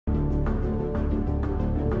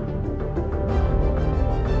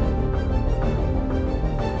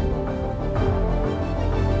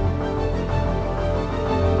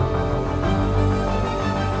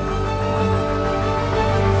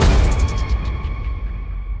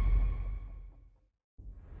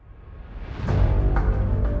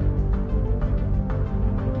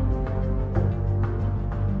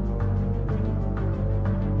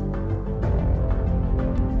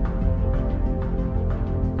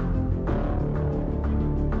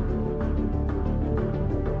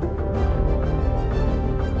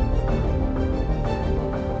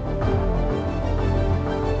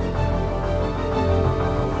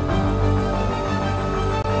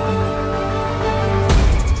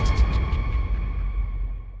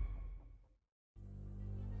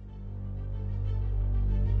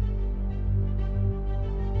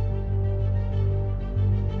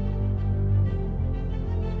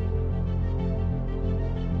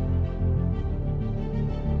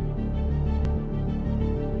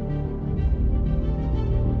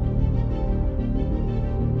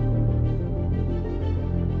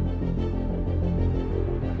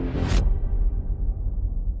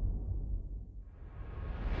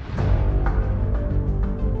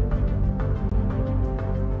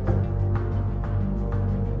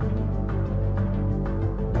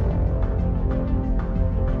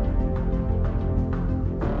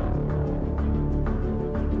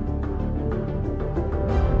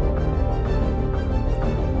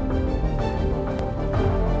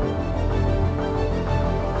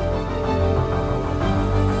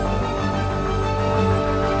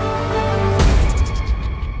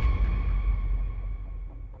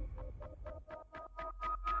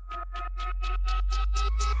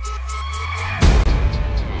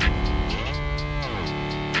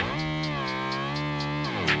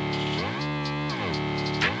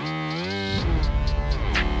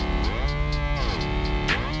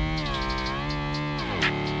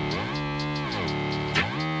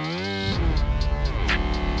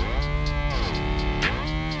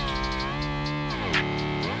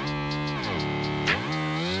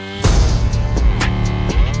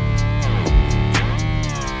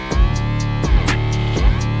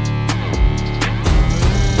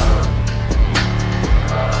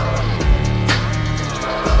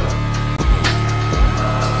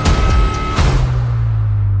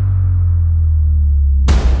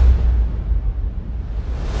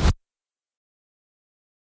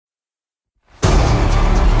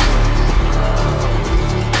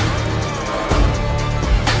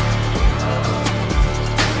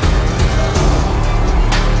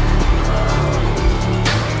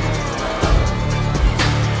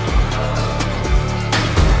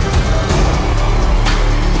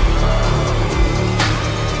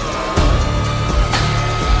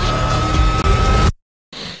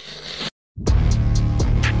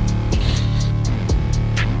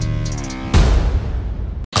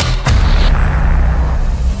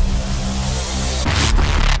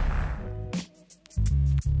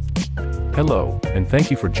Hello, and thank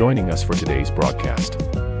you for joining us for today's broadcast.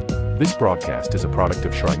 This broadcast is a product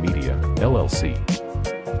of Shry Media, LLC.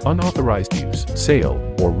 Unauthorized use,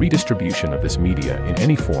 sale, or redistribution of this media in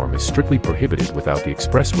any form is strictly prohibited without the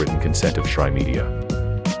express written consent of Shry Media.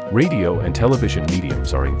 Radio and television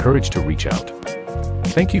mediums are encouraged to reach out.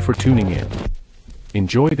 Thank you for tuning in.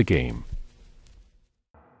 Enjoy the game.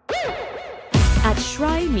 At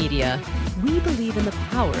Shry Media, we believe in the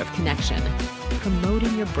power of connection,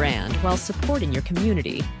 promoting your brand while supporting your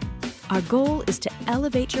community. Our goal is to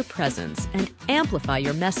elevate your presence and amplify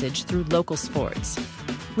your message through local sports.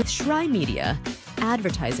 With Shry Media,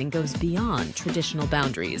 advertising goes beyond traditional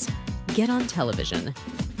boundaries. Get on television,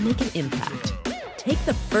 make an impact. Take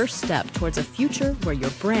the first step towards a future where your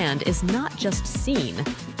brand is not just seen,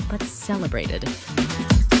 but celebrated.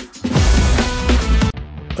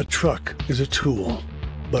 A truck is a tool,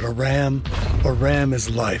 but a ram is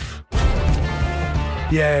life.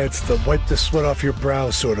 Yeah, it's the wipe the sweat off your brow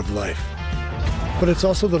sort of life. But it's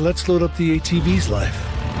also the let's load up the ATV's life.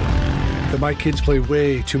 The my kids play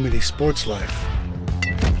way too many sports life.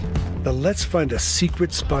 The let's find a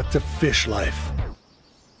secret spot to fish life.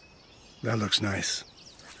 That looks nice.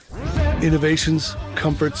 Innovations,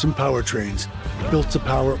 comforts, and powertrains built to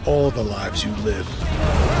power all the lives you live.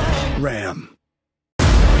 Ram.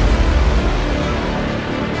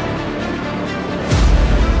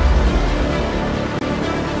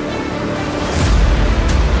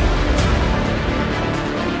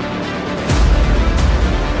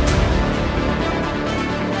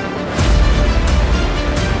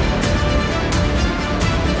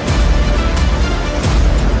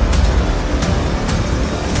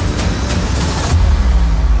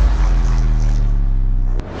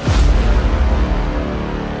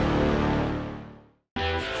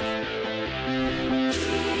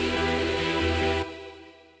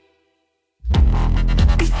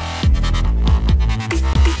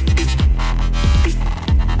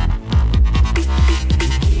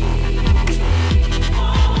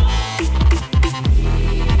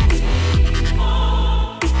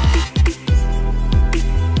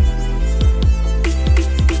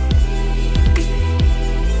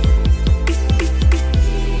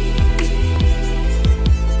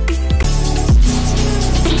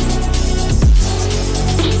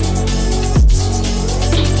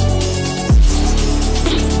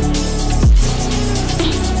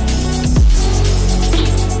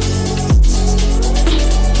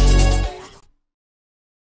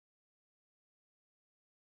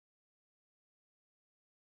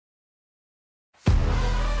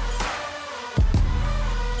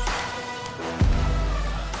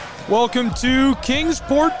 Welcome to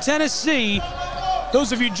Kingsport, Tennessee.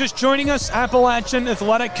 Those of you just joining us, Appalachian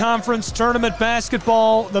Athletic Conference Tournament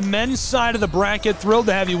Basketball, the men's side of the bracket. Thrilled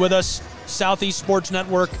to have you with us. Southeast Sports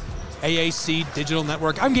Network, AAC Digital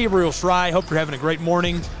Network. I'm Gabriel Shry. Hope you're having a great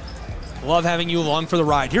morning. Love having you along for the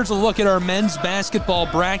ride. Here's a look at our men's basketball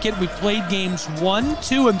bracket. We played games 1,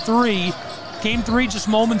 2, and 3. Game 3 just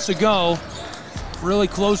moments ago. Really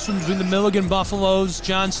close one between the Milligan Buffaloes,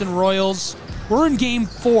 Johnson Royals. We're in game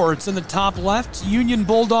 4. It's in the top left. Union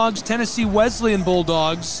Bulldogs, Tennessee Wesleyan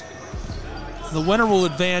Bulldogs. The winner will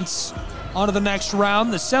advance on to the next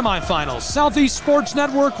round, the semifinals. Southeast Sports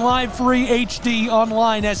Network, live, free, HD,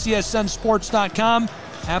 online, SESNsports.com.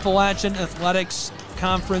 Appalachian Athletics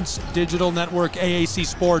Conference Digital Network,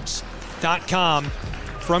 AACsports.com.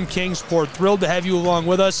 From Kingsport. Thrilled to have you along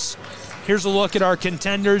with us. Here's a look at our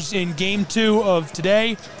contenders in game 2 of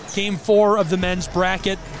today. Game 4 of the men's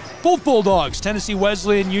bracket. Both Bulldogs, Tennessee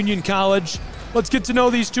Wesleyan, Union College. Let's get to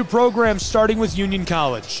know these two programs, starting with Union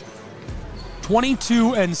College.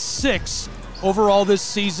 22-6 overall this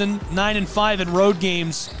season, 9-5 in road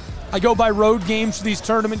games. I go by road games for these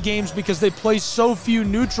tournament games because they play so few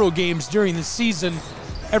neutral games during the season.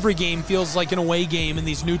 Every game feels like an away game in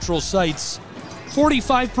these neutral sites.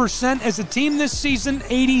 45% as a team this season,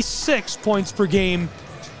 86 points per game.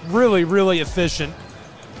 Really, really efficient.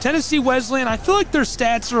 Tennessee Wesleyan, I feel like their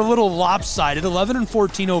stats are a little lopsided.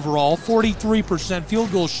 11-14 overall, 43%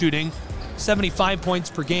 field goal shooting, 75 points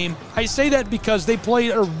per game. I say that because they played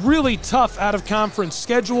a really tough out-of-conference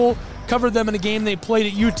schedule. Covered them in a game they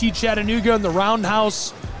played at UT Chattanooga in the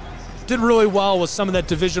Roundhouse. Did really well with some of that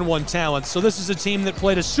Division I talent. So this is a team that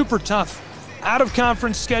played a super tough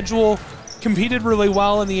out-of-conference schedule, competed really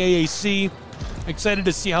well in the AAC. Excited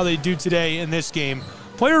to see how they do today in this game.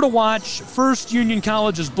 Player to watch, first Union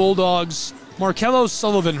College's Bulldogs. Markello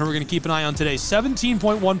Sullivan, who we're going to keep an eye on today.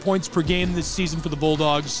 17.1 points per game this season for the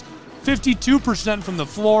Bulldogs. 52% from the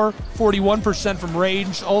floor, 41% from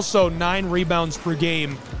range, also 9 rebounds per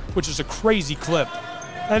game, which is a crazy clip.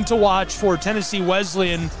 And to watch for Tennessee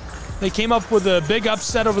Wesleyan, They came up with a big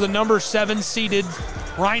upset over the number 7 seeded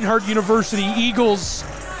Reinhardt University Eagles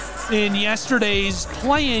in yesterday's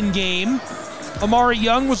play-in game. Amari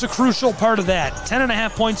Young was a crucial part of that.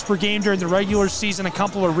 10.5 points per game during the regular season, a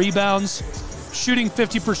couple of rebounds, shooting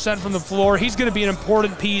 50% from the floor. He's going to be an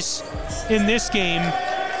important piece in this game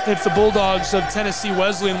if the Bulldogs of Tennessee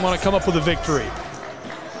Wesleyan want to come up with a victory.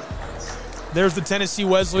 There's the Tennessee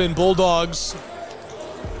Wesleyan Bulldogs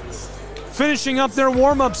finishing up their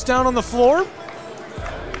warm-ups down on the floor.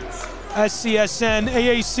 SCSN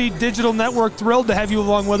AAC Digital Network, thrilled to have you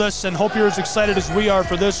along with us and hope you're as excited as we are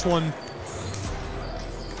for this one.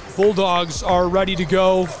 Bulldogs are ready to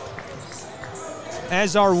go,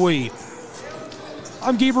 as are we.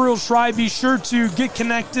 I'm Gabriel Schrei. Be sure to get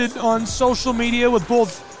connected on social media with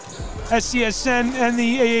both SCSN and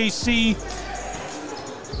the AAC.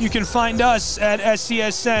 You can find us at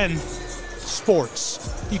SCSN Sports.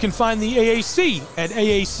 You can find the AAC at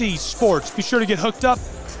AAC Sports. Be sure to get hooked up,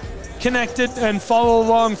 connected, and follow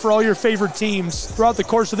along for all your favorite teams throughout the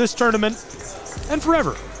course of this tournament and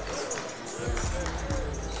forever.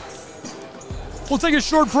 We'll take a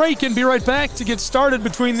short break and be right back to get started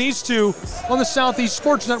between these two on the Southeast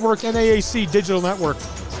Sports Network and AAC Digital Network.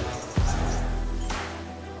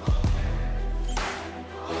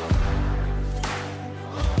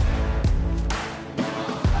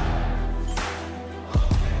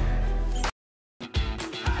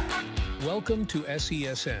 Welcome to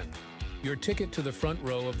SESN, your ticket to the front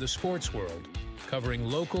row of the sports world, covering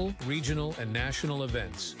local, regional, and national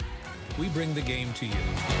events. We bring the game to you.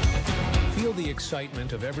 Feel the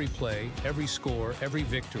excitement of every play, every score, every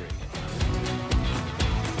victory.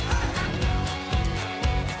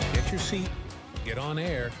 Get your seat, get on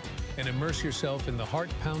air, and immerse yourself in the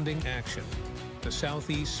heart-pounding action. The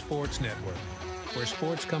Southeast Sports Network, where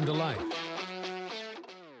sports come to life.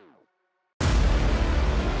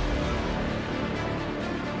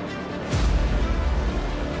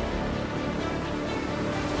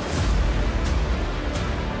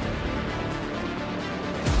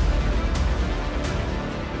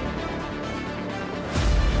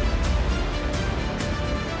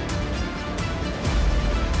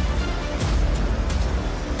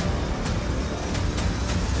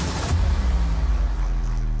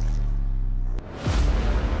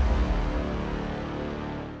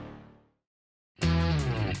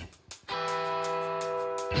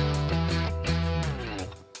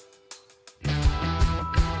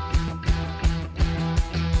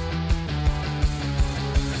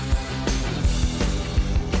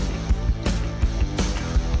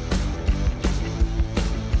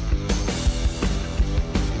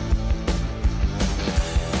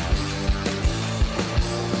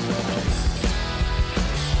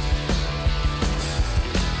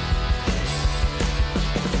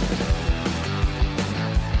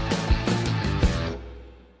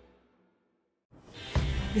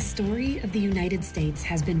 The story of the United States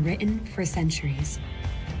has been written for centuries.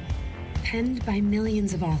 Penned by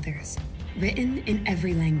millions of authors, written in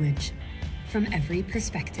every language, from every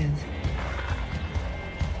perspective.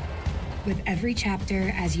 With every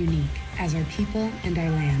chapter as unique as our people and our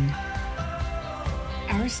land.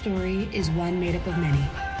 Our story is one made up of many.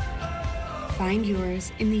 Find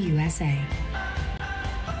yours in the USA.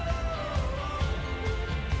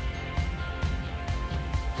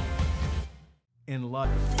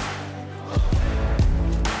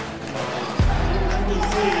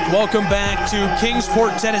 Welcome back to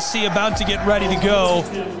Kingsport, Tennessee, about to get ready to go.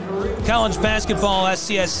 College basketball,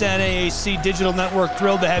 SCSN, AAC Digital Network,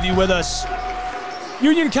 thrilled to have you with us.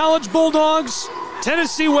 Union College Bulldogs,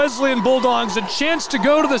 Tennessee Wesleyan Bulldogs, a chance to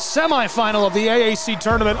go to the semifinal of the AAC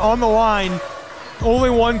tournament on the line. Only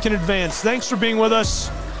one can advance. Thanks for being with us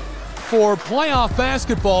for playoff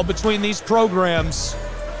basketball between these programs.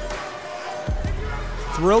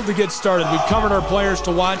 Thrilled to get started. We've covered our players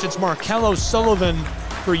to watch. It's Markello Sullivan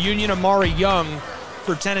for Union, Amari Young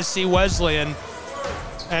for Tennessee Wesleyan.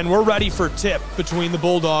 And we're ready for tip between the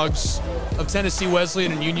Bulldogs of Tennessee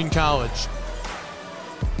Wesleyan and Union College.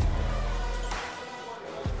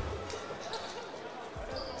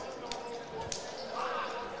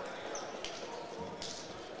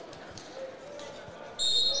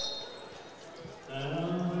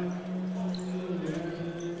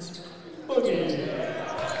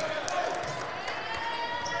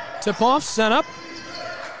 Tip-off set up.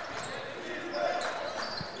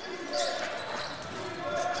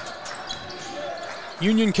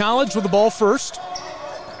 Union College with the ball first.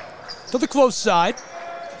 To the close side.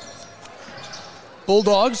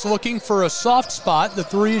 Bulldogs looking for a soft spot. The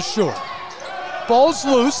three is short. Ball's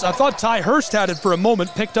loose. I thought Ty Hurst had it for a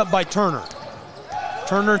moment, picked up by Turner.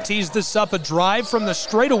 Turner tees this up. A drive from the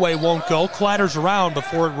straightaway won't go. Clatters around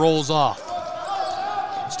before it rolls off.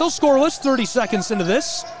 Still scoreless, 30 seconds into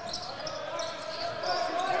this.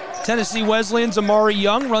 Tennessee Wesleyan's Amari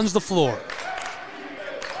Young runs the floor.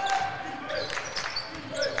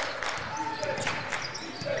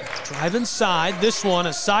 Drive inside. This one,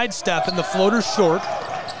 a sidestep, and the floater short.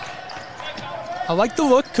 I like the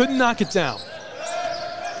look, couldn't knock it down.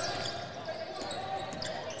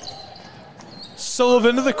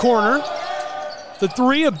 Sullivan to the corner. The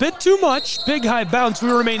three a bit too much. Big high bounce.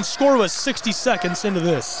 We remain scoreless 60 seconds into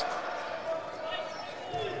this.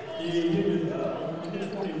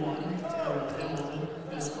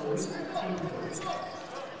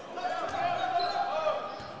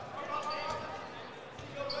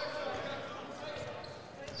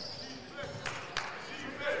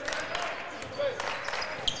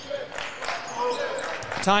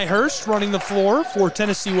 Ty Hurst running the floor for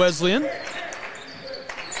Tennessee Wesleyan.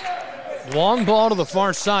 Long ball to the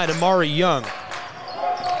far side, Amari Young.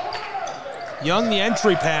 Young, the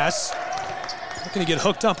entry pass. Looking to get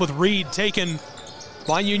hooked up with Reed, taken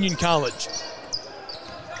by Union College.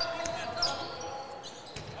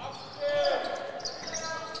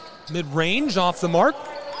 Mid-range, off the mark.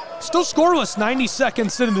 Still scoreless, 90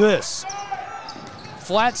 seconds into this.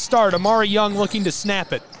 Flat start, Amari Young looking to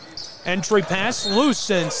snap it. Entry pass loose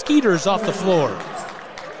and Skeeters off the floor.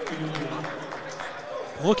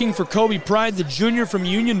 Looking for Kobe Pride, the junior from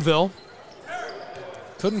Unionville.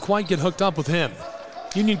 Couldn't quite get hooked up with him.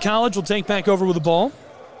 Union College will take back over with the ball.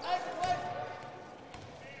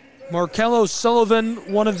 Markello Sullivan,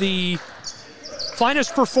 one of the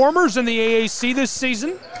finest performers in the AAC this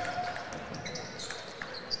season.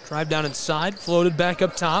 Drive down inside, floated back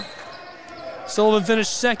up top. Sullivan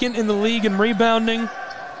finished second in the league in rebounding.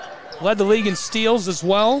 Led the league in steals as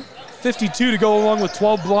well. 52 to go along with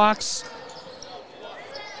 12 blocks.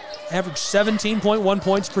 Averaged 17.1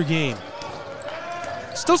 points per game.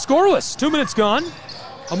 Still scoreless, 2 minutes gone.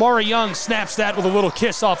 Amari Young snaps that with a little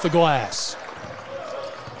kiss off the glass.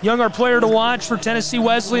 Young, our player to watch for Tennessee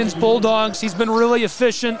Wesleyan's Bulldogs. He's been really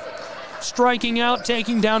efficient, striking out,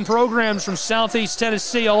 taking down programs from Southeast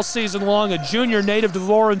Tennessee all season long. A junior native to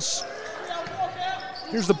Lawrence.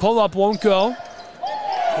 Here's the pull-up, won't go.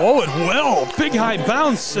 Oh, it will. Big high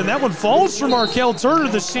bounce, and that one falls for Markel Turner,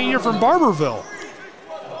 the senior from Barberville.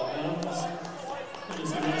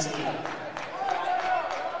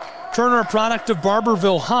 Turner, a product of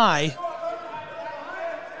Barberville High.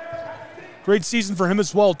 Great season for him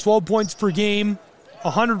as well. 12 points per game,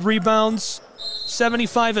 100 rebounds,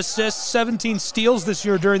 75 assists, 17 steals this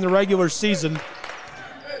year during the regular season.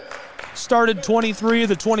 Started 23 of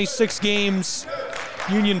the 26 games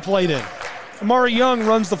Union played in. Amari Young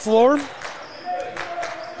runs the floor.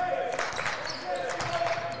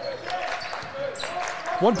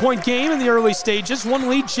 One-point game in the early stages. One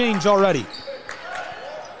lead change already.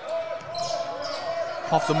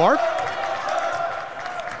 Off the mark.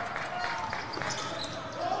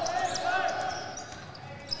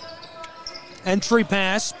 Entry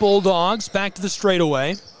pass, Bulldogs back to the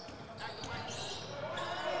straightaway.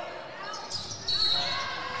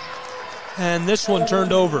 And this one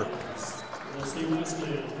turned over.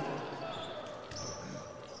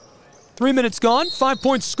 3 minutes gone, 5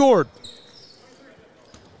 points scored.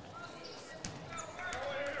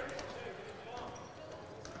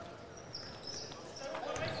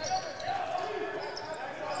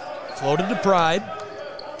 Floated to Pride.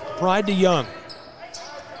 Pride to Young.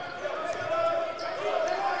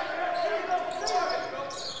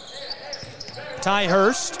 Ty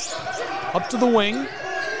Hurst up to the wing.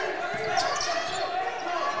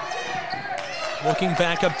 Looking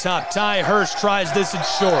back up top. Ty Hurst tries this,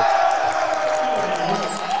 it's short.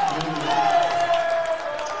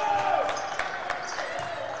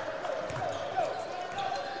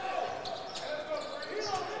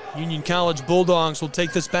 Union College Bulldogs will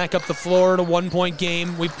take this back up the floor in a one-point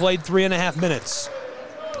game. We've played 3.5 minutes.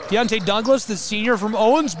 Deontay Douglas, the senior from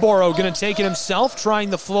Owensboro, going to take it himself,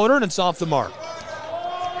 trying the floater, and it's off the mark.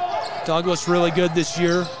 Douglas really good this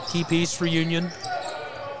year. Key piece for Union.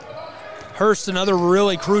 Hurst, another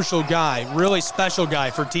really crucial guy, really special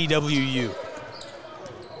guy for TWU.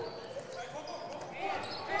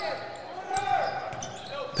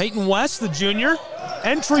 Peyton West, the junior.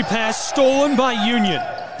 Entry pass stolen by Union.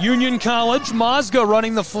 Union College, Mozga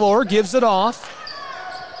running the floor, gives it off.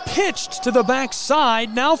 Pitched to the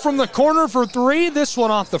backside, now from the corner for three, this one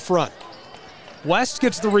off the front. West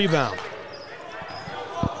gets the rebound.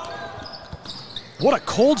 What a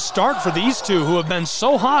cold start for these two who have been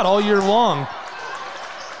so hot all year long.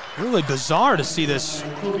 Really bizarre to see this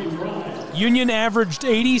Union averaged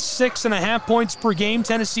 86.5 points per game.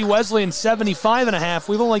 Tennessee Wesleyan 75.5.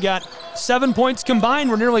 We've only got 7 points combined.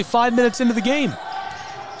 We're nearly 5 minutes into the game.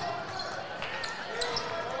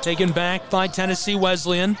 Taken back by Tennessee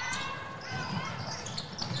Wesleyan.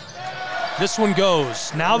 This one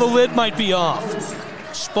goes. Now the lid might be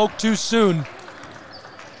off. Spoke too soon.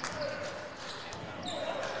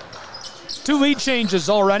 2 lead changes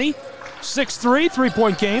already. 6-3,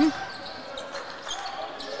 3-point game.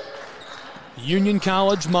 Union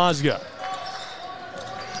College Mazga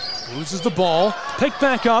loses the ball, picked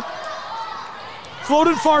back up,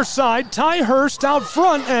 floated far side, Ty Hurst out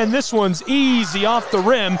front, and this one's easy off the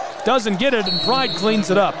rim, doesn't get it, and Pride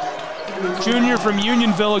cleans it up. Junior from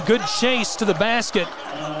Unionville, a good chase to the basket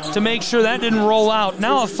to make sure that didn't roll out.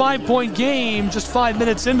 Now a 5-point game, just 5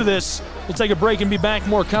 minutes into this. We'll take a break and be back.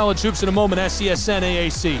 More college hoops in a moment. SCSN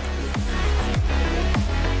AAC.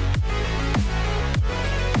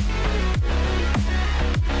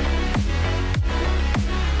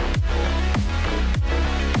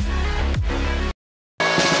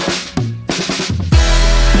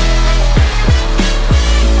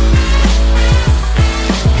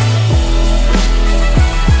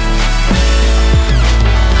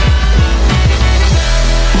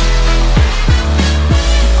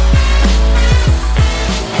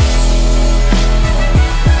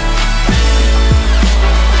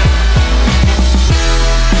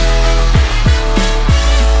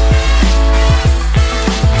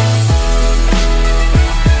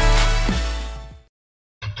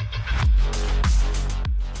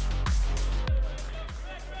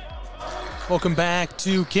 Welcome back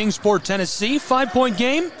to Kingsport, Tennessee. 5-point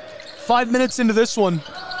game, 5 minutes into this one.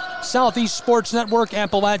 Southeast Sports Network,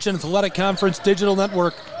 Appalachian Athletic Conference, Digital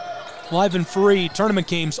Network, live and free. Tournament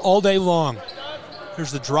games all day long.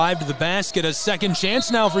 There's the drive to the basket. A second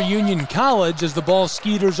chance now for Union College as the ball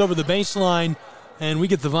skeeters over the baseline, and we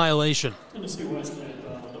get the violation. Tennessee Wesleyan,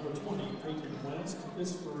 number 20, Peyton West,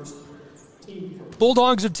 his first team.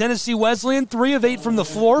 Bulldogs of Tennessee Wesleyan, 3 of 8 from the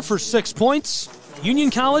floor for 6 points.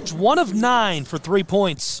 Union College, 1 of 9 for 3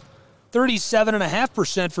 points.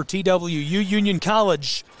 37.5% for TWU. Union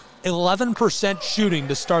College, 11% shooting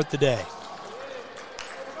to start the day.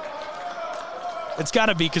 It's got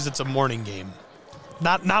to be because it's a morning game.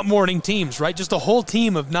 Not morning teams, right? Just a whole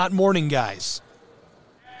team of not morning guys.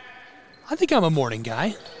 I think I'm a morning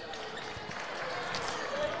guy.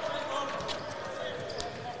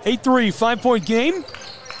 8-3, 5-point game.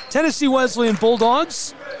 Tennessee Wesleyan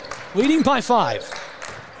Bulldogs leading by 5.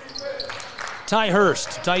 Ty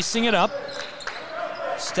Hurst dicing it up.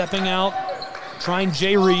 Stepping out, trying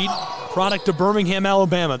Jay Reed, product of Birmingham,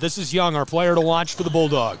 Alabama. This is Young, our player to watch for the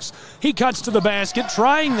Bulldogs. He cuts to the basket,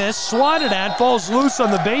 trying this, swatted at, falls loose on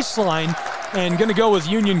the baseline, and going to go with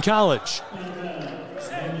Union College.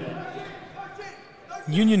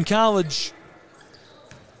 Union College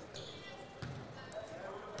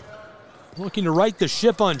looking to right the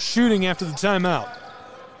ship on shooting after the timeout.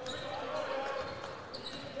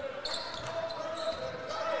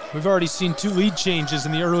 We've already seen 2 lead changes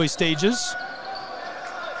in the early stages.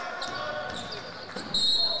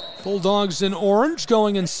 Bulldogs in orange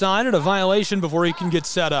going inside at a violation before he can get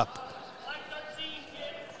set up.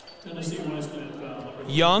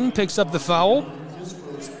 Young picks up the foul.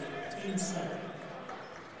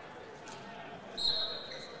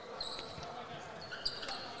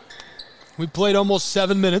 We played almost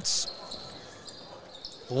 7 minutes.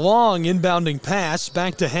 Long inbounding pass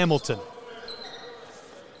back to Hamilton.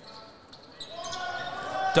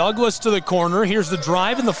 Douglas to the corner. Here's the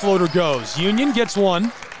drive, and the floater goes. Union gets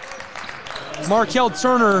one. Markel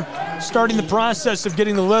Turner starting the process of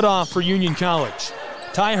getting the lid off for Union College.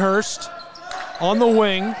 Ty Hurst on the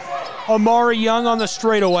wing. Amari Young on the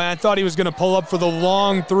straightaway. I thought he was going to pull up for the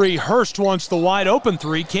long 3. Hurst wants the wide open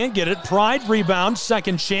 3. Can't get it. Pride rebound.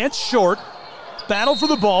 Second chance. Short. Battle for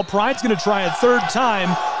the ball. Pride's going to try a third time.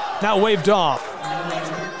 Now waved off.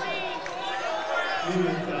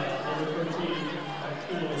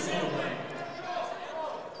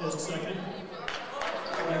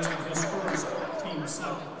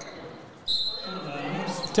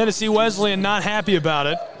 Tennessee Wesleyan not happy about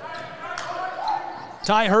it.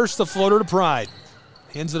 Ty Hurst, the floater to Pride.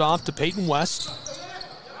 Hands it off to Peyton West.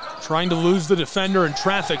 Trying to lose the defender in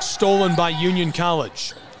traffic, stolen by Union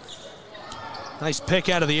College. Nice pick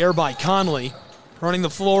out of the air by Conley. Running the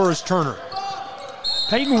floor is Turner.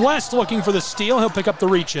 Peyton West looking for the steal. He'll pick up the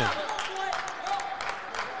reach in.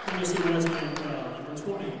 Tennessee Wesleyan, number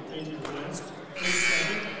 20, Peyton West,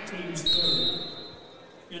 team's third.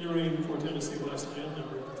 Entering for Tennessee Wesleyan,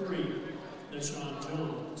 number 3, Nashawn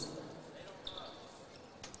Jones.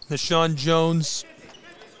 Nashawn Jones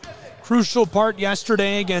Crucial part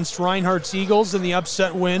yesterday against Reinhardt's Eagles in the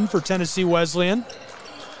upset win for Tennessee Wesleyan.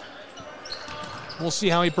 We'll see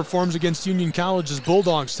how he performs against Union College's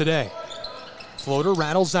Bulldogs today. Floater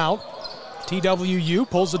rattles out. TWU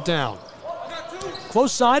pulls it down.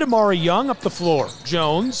 Close side, Amari Young up the floor.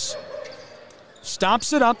 Jones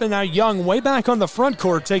stops it up, and now Young way back on the front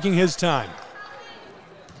court taking his time.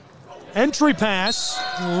 Entry pass,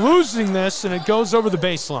 losing this, and it goes over the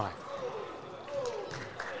baseline.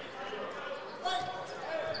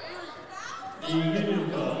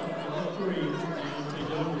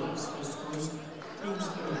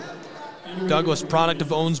 Douglas, product of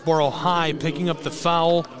Owensboro High, picking up the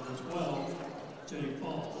foul.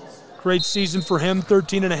 Great season for him,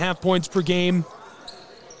 13.5 points per game.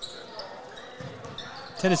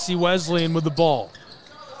 Tennessee Wesleyan with the ball.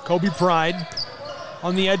 Kobe Pride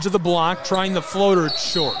on the edge of the block, trying the floater,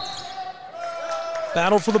 it's short.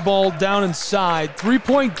 Battle for the ball down inside.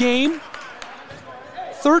 3-point game,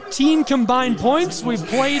 13 combined points. We've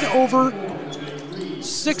played over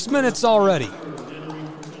 6 minutes already.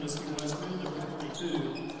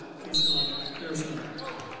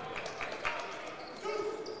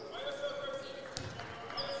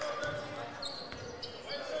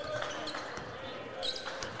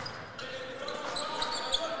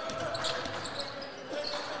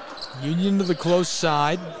 Union to the close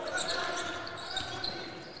side.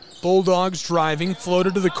 Bulldogs driving,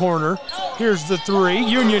 floated to the corner. Here's the three.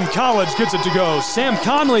 Union College gets it to go. Sam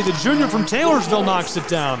Conley, the junior from Taylorsville, knocks it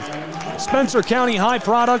down. Spencer County High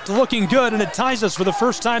product looking good, and it ties us for the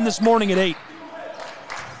first time this morning at 8.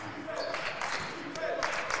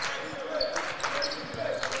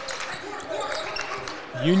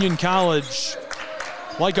 Union College,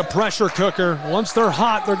 like a pressure cooker. Once they're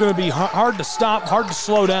hot, they're going to be hard to stop, hard to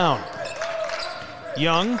slow down.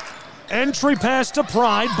 Young, entry pass to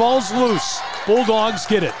Pride, ball's loose. Bulldogs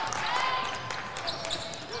get it.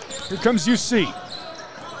 Here comes UC.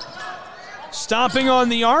 Stopping on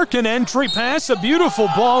the arc, an entry pass, a beautiful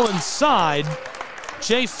ball inside.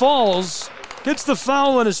 Jay Falls gets the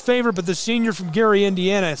foul in his favor, but the senior from Gary,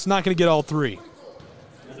 Indiana, it's not going to get all three.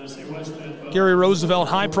 Gary Roosevelt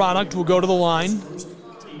High product will go to the line.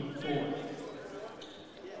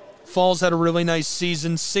 Falls had a really nice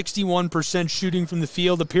season, 61% shooting from the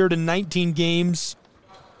field, appeared in 19 games.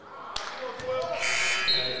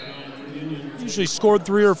 Usually scored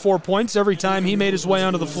 3 or 4 points every time he made his way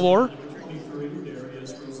onto the floor.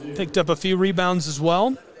 Picked up a few rebounds as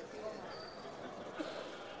well.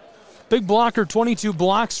 Big blocker, 22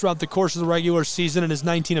 blocks throughout the course of the regular season in his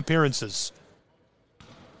 19 appearances.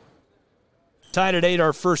 Tied at 8,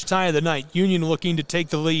 our first tie of the night. Union looking to take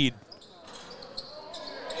the lead.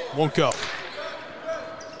 Won't go.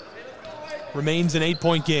 Remains an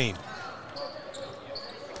 8-point game.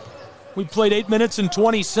 We played 8 minutes and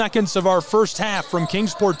 20 seconds of our first half from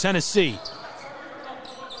Kingsport, Tennessee.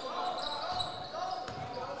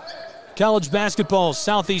 College basketball,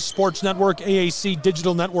 Southeast Sports Network, AAC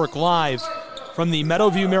Digital Network live from the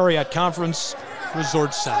Meadowview Marriott Conference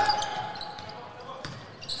Resort Center.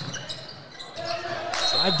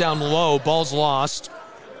 Drive down low, ball's lost.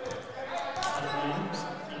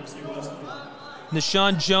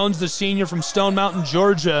 Nishan Jones, the senior from Stone Mountain,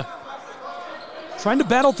 Georgia, trying to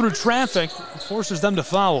battle through traffic, forces them to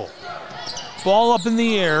foul. Ball up in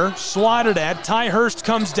the air, swatted at. Ty Hurst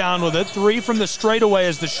comes down with it. 3 from the straightaway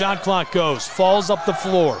as the shot clock goes. Falls up the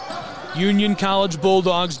floor. Union College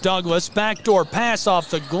Bulldogs, Douglas, backdoor pass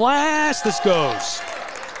off the glass. This goes.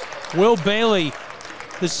 Will Bailey,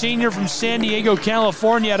 the senior from San Diego,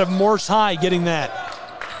 California, out of Morse High, getting that.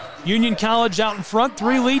 Union College out in front,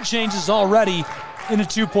 3 lead changes already in a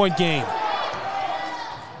 2-point game.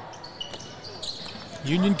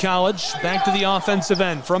 Union College back to the offensive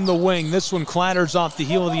end from the wing. This one clatters off the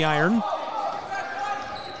heel of the iron.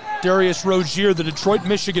 Darius Rogier, the Detroit,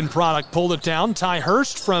 Michigan product, pulled it down. Ty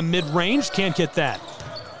Hurst from mid-range, can't get that.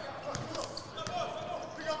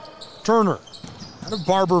 Turner out of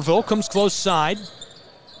Barberville, comes close side.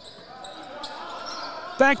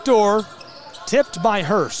 Backdoor, tipped by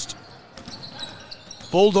Hurst.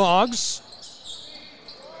 Bulldogs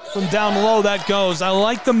from down low, that goes. I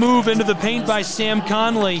like the move into the paint by Sam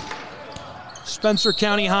Conley. Spencer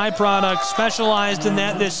County High product, specialized in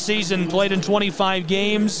that this season, played in 25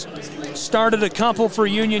 games, started a couple for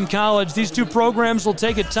Union College. These two programs will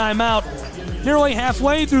take a timeout. Nearly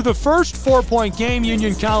halfway through the first 4-point game,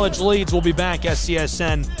 Union College leads. We'll be back,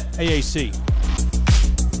 SCSN AAC.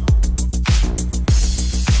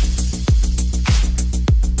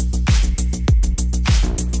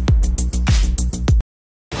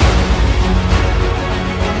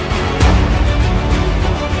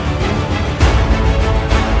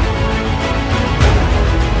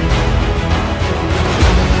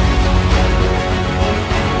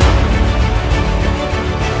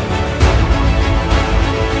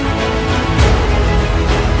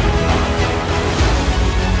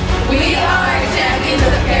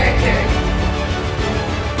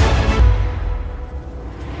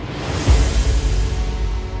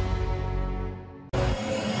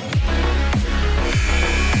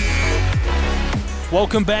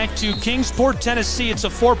 Welcome back to Kingsport, Tennessee. It's a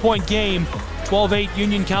 4-point game. 12-8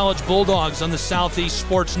 Union College Bulldogs on the Southeast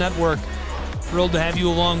Sports Network. Thrilled to have you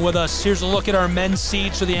along with us. Here's a look at our men's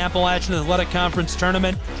seeds for the Appalachian Athletic Conference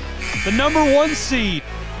Tournament. The number 1 seed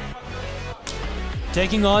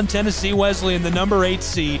taking on Tennessee Wesleyan, the number 8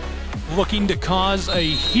 seed, looking to cause a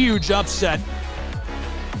huge upset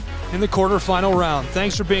in the quarterfinal round.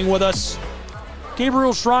 Thanks for being with us.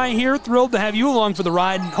 Gabriel Schrei here, thrilled to have you along for the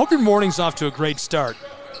ride. Hope your morning's off to a great start.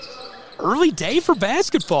 Early day for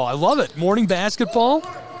basketball. I love it. Morning basketball.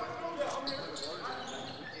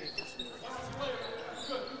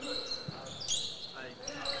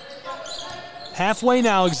 Halfway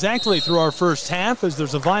now exactly through our first half as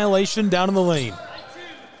there's a violation down in the lane.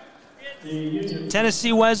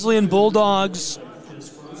 Tennessee Wesleyan Bulldogs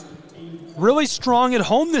really strong at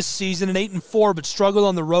home this season at 8-4, but struggled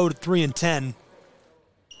on the road at 3-10.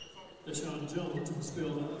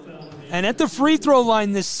 And at the free throw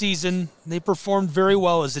line this season, they performed very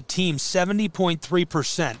well as a team,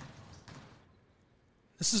 70.3%.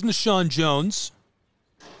 This is Nashawn Jones.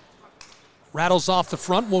 Rattles off the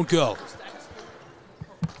front, won't go.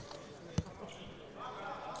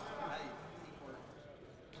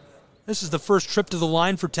 This is the first trip to the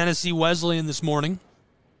line for Tennessee Wesleyan this morning.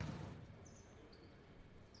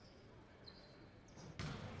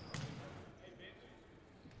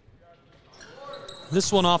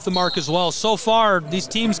 This one off the mark as well. So far, these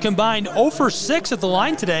teams combined 0 for 6 at the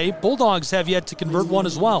line today. Bulldogs have yet to convert one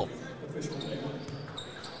as well.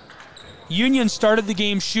 Union started the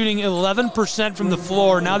game shooting 11% from the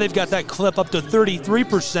floor. Now they've got that clip up to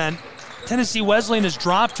 33%. Tennessee Wesleyan has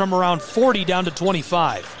dropped from around 40 down to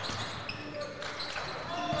 25.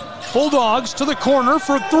 Bulldogs to the corner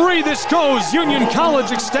for 3. This goes. Union College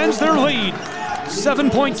extends their lead.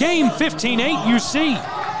 7-point game, 15-8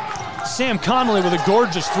 UC. Sam Connolly with a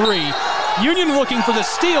gorgeous 3. Union looking for the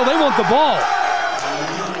steal. They want the ball.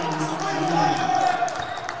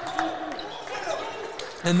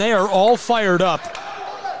 And they are all fired up.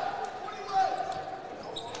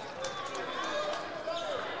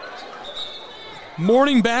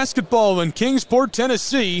 Morning basketball in Kingsport,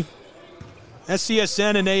 Tennessee.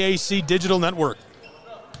 SCSN and AAC Digital Network.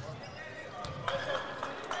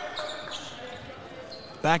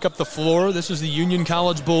 Back up the floor, this is the Union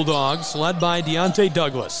College Bulldogs, led by Deontay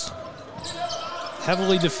Douglas.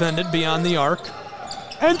 Heavily defended beyond the arc.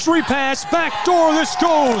 Entry pass, back door, this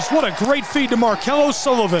goes. What a great feed to Markel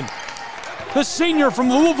O'Sullivan. The senior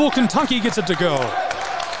from Louisville, Kentucky gets it to go.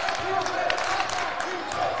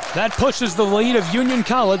 That pushes the lead of Union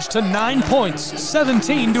College to 9 points,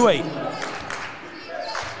 17-8.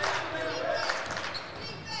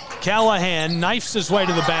 Callahan knifes his way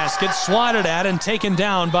to the basket, swatted at and taken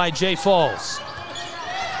down by Jay Falls.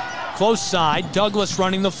 Close side, Douglas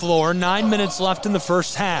running the floor, 9 minutes left in the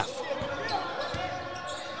first half.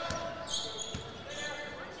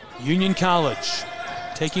 Union College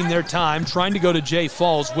taking their time, trying to go to Jay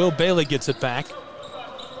Falls. Will Bailey gets it back.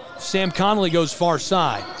 Sam Connolly goes far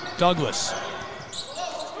side. Douglas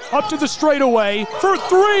up to the straightaway for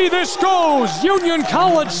 3. This goes. Union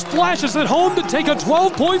College splashes it home to take a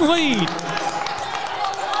 12-point lead.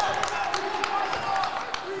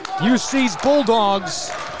 UC's Bulldogs,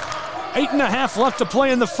 8.5 left to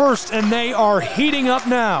play in the first, and they are heating up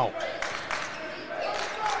now.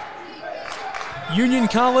 Union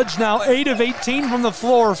College now 8 of 18 from the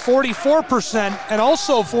floor, 44%, and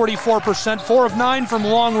also 44%, 4 of 9 from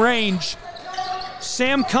long range.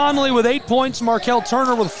 Sam Connolly with 8 points, Markel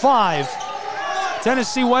Turner with 5.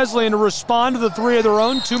 Tennessee Wesleyan to respond to the 3 of their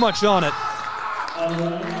own, too much on it.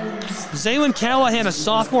 Zaylin Callahan, a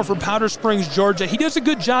sophomore from Powder Springs, Georgia. He does a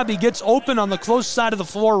good job. He gets open on the close side of the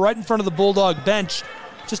floor right in front of the Bulldog bench.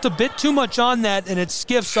 Just a bit too much on that, and it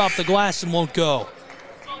skiffs off the glass and won't go.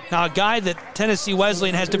 Now, a guy that Tennessee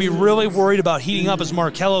Wesleyan has to be really worried about heating up is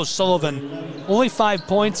Markel O'Sullivan. Only 5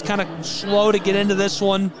 points, kind of slow to get into this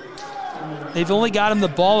one. They've only got him the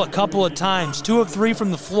ball a couple of times, 2 of 3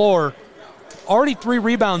 from the floor. Already 3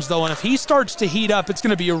 rebounds, though, and if he starts to heat up, it's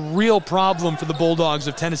going to be a real problem for the Bulldogs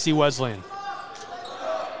of Tennessee Wesleyan.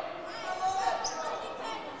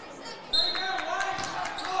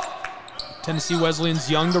 Tennessee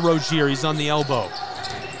Wesleyan's young to Rogier. He's on the elbow.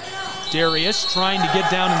 Darius trying to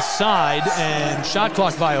get down inside, and shot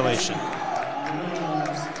clock violation.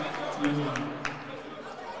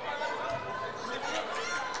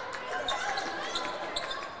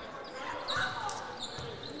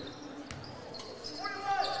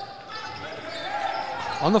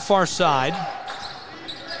 On the far side,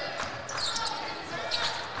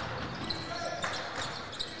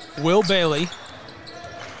 Will Bailey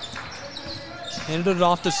handed it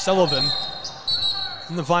off to Sullivan.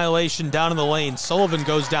 And the violation down in the lane. Sullivan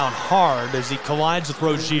goes down hard as he collides with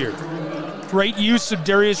Rozier. Great use of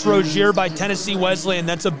Darius Rozier by Tennessee Wesleyan.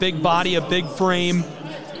 That's a big body, a big frame.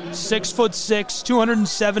 6'6",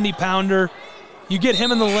 270-pounder. You get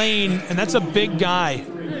him in the lane, and that's a big guy.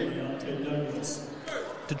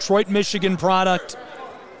 Detroit, Michigan product.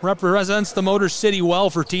 Represents the Motor City well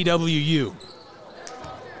for TWU.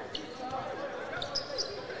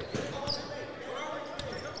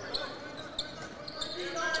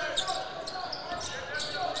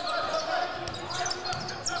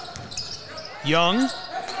 Young,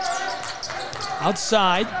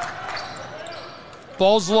 outside,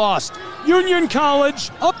 ball's lost. Union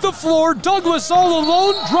College, up the floor, Douglas all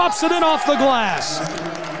alone, drops it in off the glass.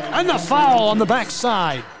 And the foul on the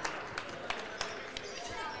backside.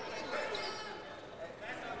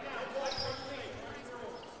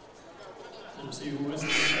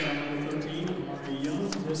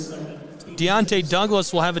 Deontay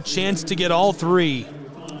Douglas will have a chance to get all three.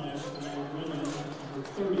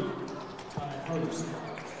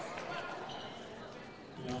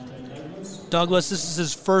 Douglas, this is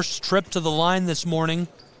his first trip to the line this morning.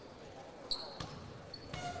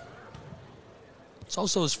 It's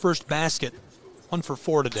also his first basket, 1 for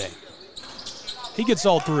 4 today. He gets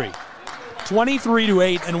all three.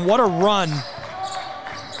 23-8, and what a run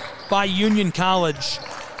by Union College.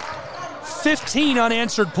 15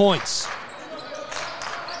 unanswered points.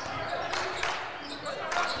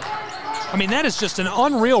 I mean, that is just an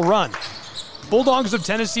unreal run. Bulldogs of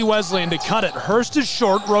Tennessee Wesleyan to cut it. Hurst is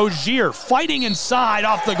short. Rozier fighting inside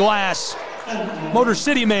off the glass. Motor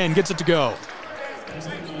City man gets it to go.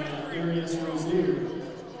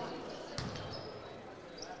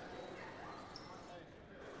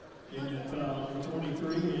 Union foul number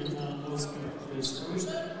 23, Anton Liska is first.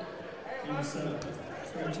 Team 7,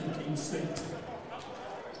 correction team 6.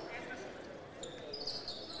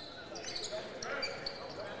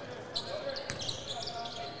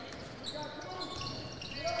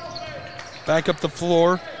 Back up the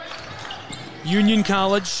floor. Union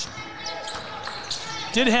College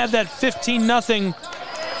did have that 15-0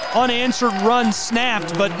 unanswered run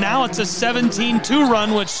snapped, but now it's a 17-2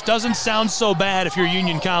 run, which doesn't sound so bad if you're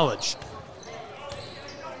Union College.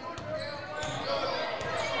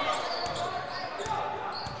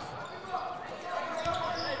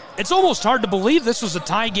 It's almost hard to believe this was a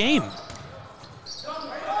tie game.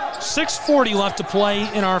 6:40 left to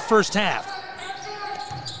play in our first half.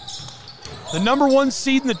 The number 1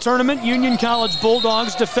 seed in the tournament, Union College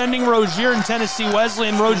Bulldogs, defending Rozier and Tennessee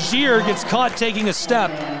Wesleyan. Rozier gets caught taking a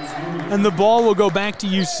step, and the ball will go back to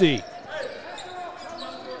UC.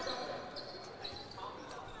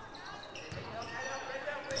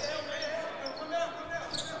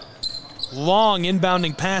 Long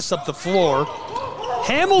inbounding pass up the floor.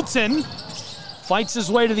 Hamilton fights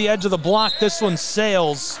his way to the edge of the block. This one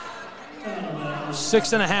sails.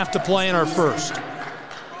 6.5 to play in our first.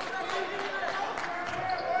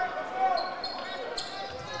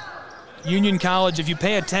 Union College, if you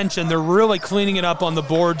pay attention, they're really cleaning it up on the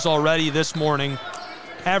boards already this morning.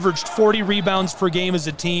 Averaged 40 rebounds per game as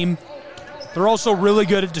a team. They're also really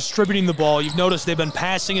good at distributing the ball. You've noticed they've been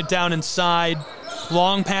passing it down inside.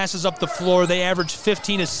 Long passes up the floor. They average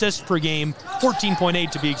 15 assists per game,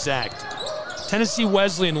 14.8 to be exact. Tennessee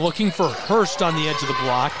Wesleyan looking for Hurst on the edge of the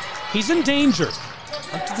block. He's in danger.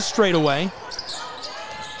 Up to the straightaway.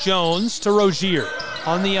 Jones to Rozier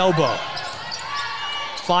on the elbow.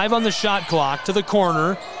 5 on the shot clock to the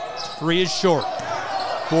corner. 3 is short.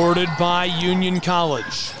 Boarded by Union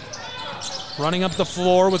College. Running up the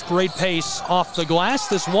floor with great pace off the glass.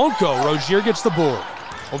 This won't go. Rozier gets the board.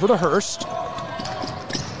 Over to Hurst.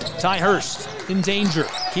 Ty Hurst in danger.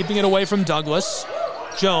 Keeping it away from Douglas.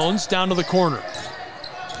 Jones down to the corner.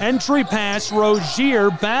 Entry pass.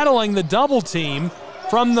 Rozier battling the double team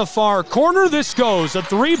from the far corner. This goes. A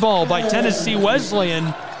 3 ball by Tennessee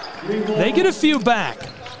Wesleyan. They get a few back.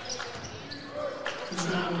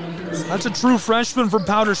 That's a true freshman from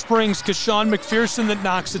Powder Springs, Kashawn McPherson, that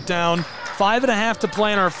knocks it down. 5.5 to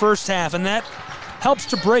play in our first half, and that helps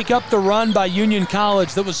to break up the run by Union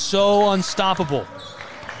College that was so unstoppable.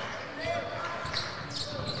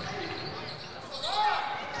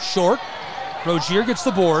 Short. Rozier gets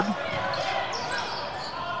the board.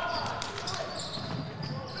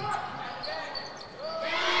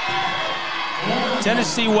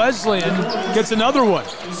 Tennessee Wesleyan gets another one.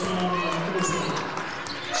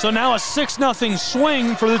 So now a 6-0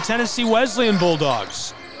 swing for the Tennessee Wesleyan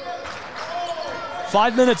Bulldogs.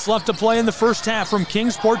 5 minutes left to play in the first half from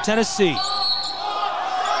Kingsport, Tennessee.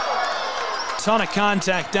 Ton of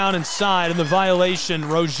contact down inside, and the violation,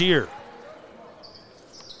 Rozier.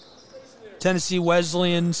 Tennessee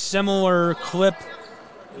Wesleyan, similar clip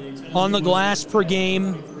on the glass per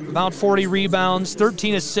game, about 40 rebounds,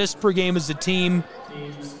 13 assists per game as a team.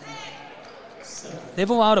 They've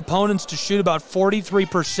allowed opponents to shoot about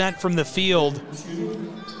 43% from the field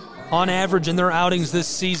on average in their outings this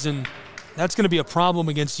season. That's going to be a problem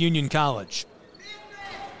against Union College.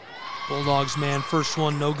 Bulldogs, man, first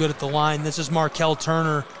one, no good at the line. This is Markel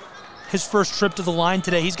Turner. His first trip to the line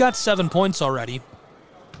today. He's got 7 points already.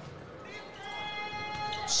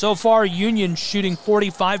 So far, Union shooting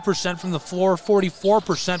 45% from the floor,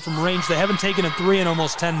 44% from range. They haven't taken a three in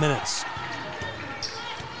almost 10 minutes.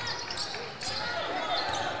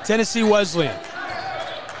 Tennessee Wesleyan.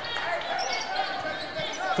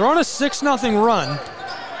 They're on a 6-0 run.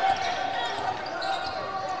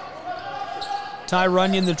 Ty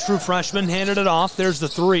Runyon, the true freshman, handed it off. There's the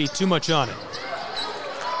three, too much on it.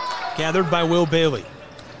 Gathered by Will Bailey.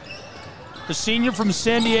 The senior from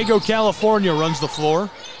San Diego, California, runs the floor.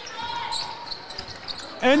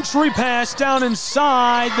 Entry pass down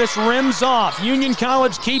inside. This rims off. Union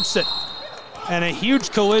College keeps it. And a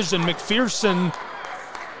huge collision. McPherson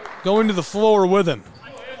going to the floor with him.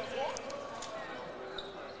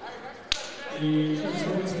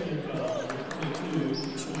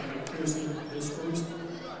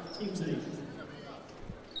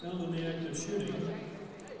 Found in the act of shooting,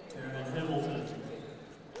 Taryn Hamilton.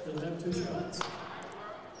 He'll have 2 shots.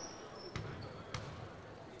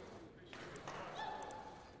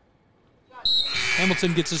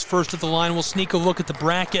 Hamilton gets his first at the line. We'll sneak a look at the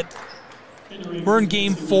bracket. We're in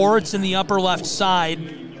game 4. It's in the upper left side.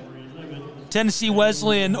 Tennessee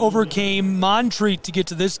Wesleyan overcame Montreat to get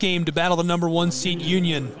to this game to battle the number 1 seed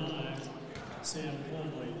Union.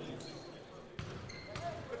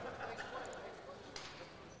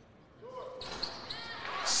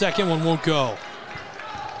 Second one won't go.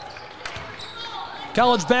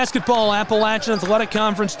 College basketball Appalachian Athletic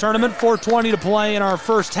Conference tournament, 4:20 to play in our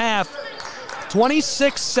first half.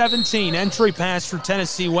 26-17 entry pass for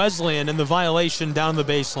Tennessee Wesleyan and the violation down the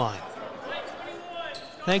baseline.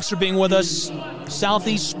 Thanks for being with us.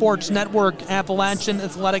 Southeast Sports Network, Appalachian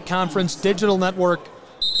Athletic Conference Digital Network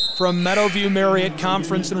from Meadowview Marriott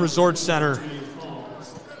Conference and Resort Center.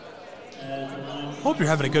 Hope you're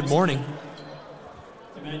having a good morning.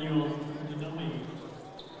 Emmanuel Nadami,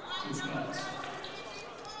 2 shots.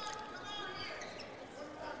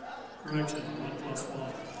 Correction,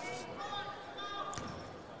 1+1.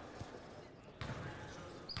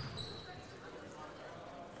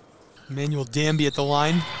 Emmanuel Danby at the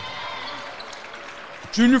line.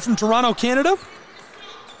 Junior from Toronto, Canada.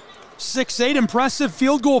 6'8", impressive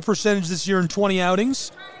field goal percentage this year in 20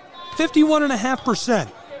 outings.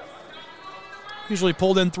 51.5%. Usually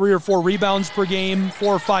pulled in 3 or 4 rebounds per game,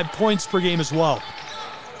 4 or 5 points per game as well.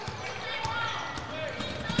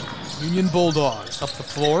 Union Bulldogs up the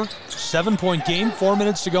floor. 7-point game, 4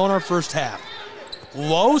 minutes to go in our first half.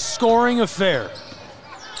 Low-scoring affair.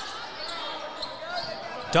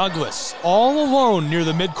 Douglas all alone near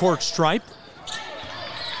the midcourt stripe.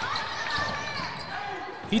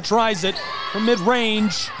 He tries it from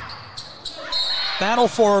mid-range. Battle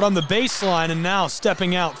for it on the baseline, and now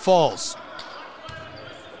stepping out falls.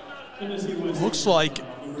 Looks like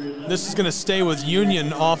this is going to stay with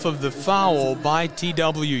Union off of the foul by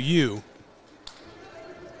TWU.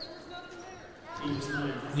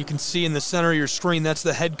 You can see in the center of your screen, that's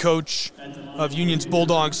the head coach of Union's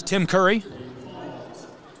Bulldogs, Tim Curry.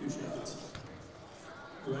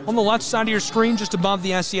 On the left side of your screen, just above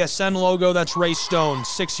the SESN logo, that's Ray Stone,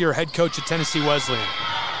 6-year head coach at Tennessee Wesleyan.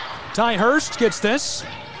 Ty Hurst gets this.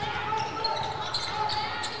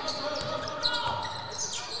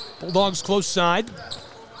 Bulldogs close side.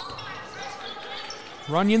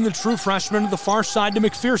 Runyon, the true freshman, to the far side to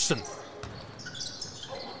McPherson.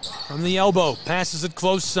 From the elbow, passes it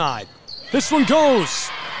close side. This one goes.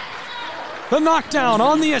 The knockdown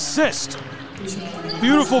on the assist.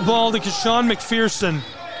 Beautiful ball to Keshawn McPherson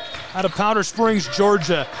out of Powder Springs,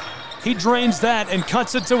 Georgia. He drains that and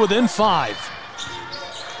cuts it to within 5.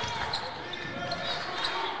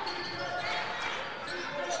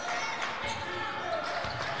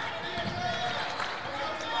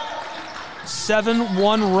 A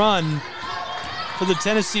 7-1 run for the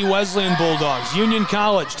Tennessee Wesleyan Bulldogs. Union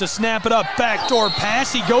College to snap it up, backdoor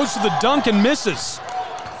pass. He goes to the dunk and misses.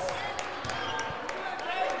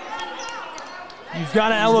 You've got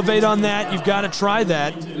to elevate on that. You've got to try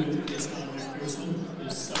that.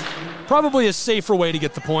 Probably a safer way to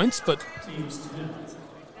get the points, but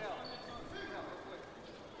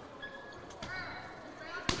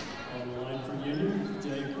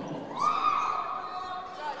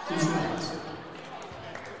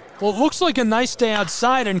Well, it looks like a nice day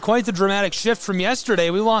outside and quite the dramatic shift from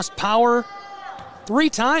yesterday. We lost power 3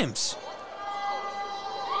 times.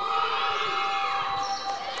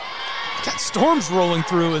 Got storms rolling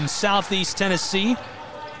through in southeast Tennessee.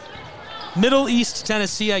 Middle East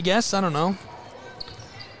Tennessee, I guess. I don't know.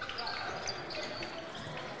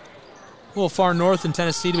 A little far north in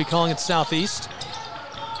Tennessee to be calling it southeast.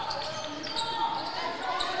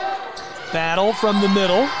 Battle from the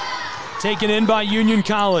middle. Taken in by Union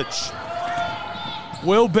College.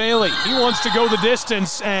 Will Bailey, he wants to go the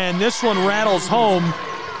distance, and this one rattles home,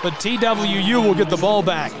 but TWU will get the ball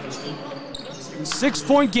back.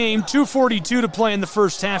 6-point game, 2:42 to play in the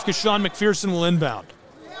first half. Keshawn McPherson will inbound.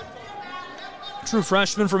 True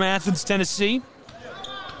freshman from Athens, Tennessee.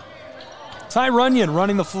 Ty Runyon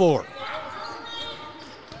running the floor.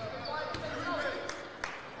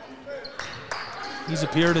 He's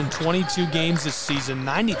appeared in 22 games this season,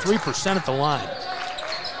 93% at the line.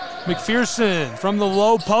 McPherson from the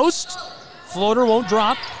low post. Floater won't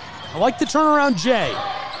drop. I like the turnaround, Jay.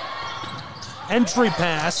 Entry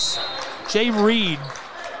pass. Jay Reed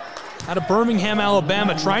out of Birmingham,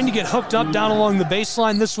 Alabama, trying to get hooked up down along the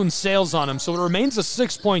baseline. This one sails on him, so it remains a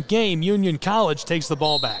 6-point game. Union College takes the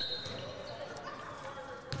ball back.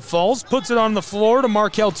 Falls puts it on the floor to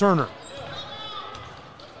Markel Turner.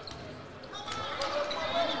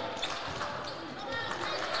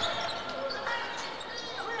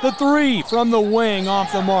 The 3 from the wing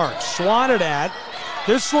off the mark. Swatted at.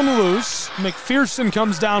 This one loose. McPherson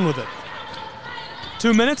comes down with it.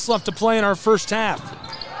 2 minutes left to play in our first half.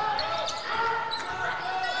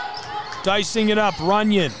 Dicing it up.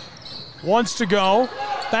 Runyon wants to go.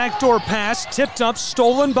 Backdoor pass. Tipped up.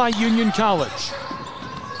 Stolen by Union College.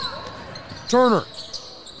 Turner.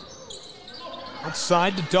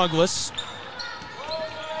 Outside to Douglas.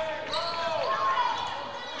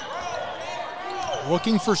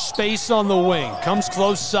 Looking for space on the wing. Comes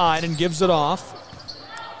close side and gives it off.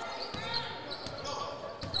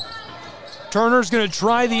 Turner's going to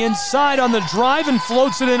try the inside on the drive and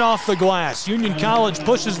floats it in off the glass. Union College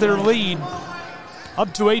pushes their lead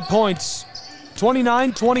up to 8 points.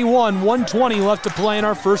 29-21, 1:20 left to play in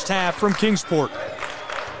our first half from Kingsport.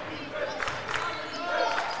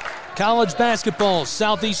 College basketball,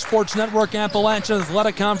 Southeast Sports Network, Appalachian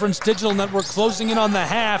Athletic Conference, Digital Network closing in on the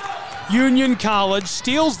half. Union College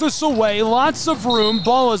steals this away. Lots of room.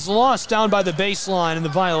 Ball is lost down by the baseline in the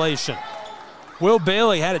violation. Will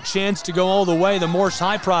Bailey had a chance to go all the way. The Morse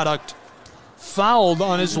High product fouled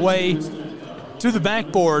on his way to the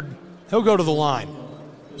backboard. He'll go to the line.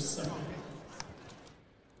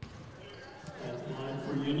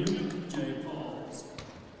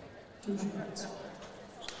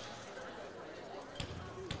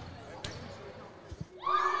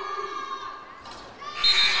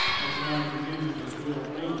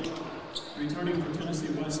 Returning for Tennessee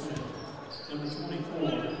Wesleyan, number 24,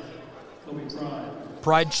 Kobe Pride.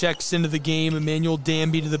 Pride checks into the game. Emmanuel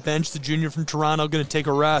Danby to the bench. The junior from Toronto going to take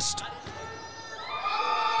a rest.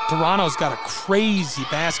 Toronto's got a crazy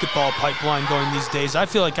basketball pipeline going these days. I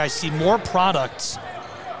feel like I see more products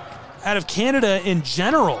out of Canada in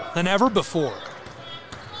general than ever before.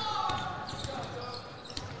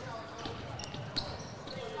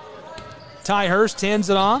 Ty Hurst hands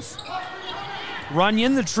it off.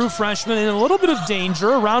 Runyon, the true freshman, in a little bit of danger.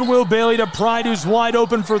 Around Will Bailey to Pride, who's wide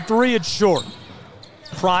open for 3. It's short.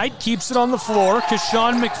 Pride keeps it on the floor.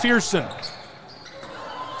 Keshawn McPherson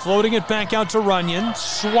floating it back out to Runyon.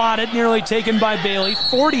 Swatted, nearly taken by Bailey.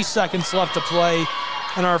 40 seconds left to play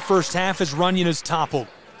in our first half as Runyon is toppled.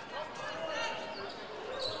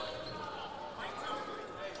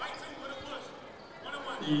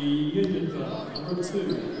 The Union number 2,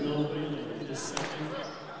 Will Bailey, is second.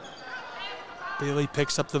 Bailey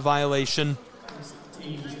picks up the violation.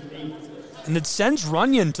 And it sends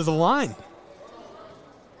Runyon to the line.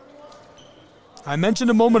 I mentioned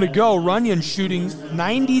a moment ago, Runyon shooting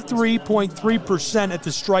 93.3% at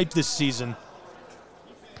the stripe this season.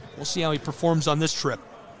 We'll see how he performs on this trip.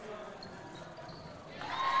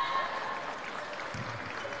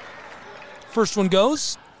 First one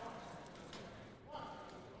goes.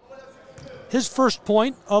 His first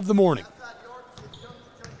point of the morning.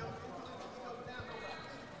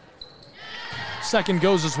 Second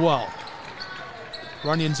goes as well.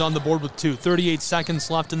 Runyon's on the board with 2. 38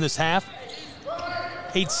 seconds left in this half.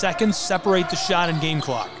 8 seconds separate the shot and game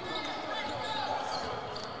clock.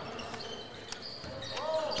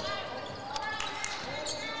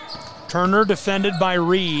 Turner defended by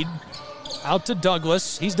Reed. Out to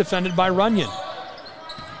Douglas. He's defended by Runyon.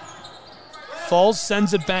 Falls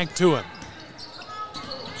sends it back to him.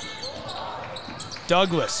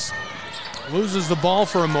 Douglas Loses the ball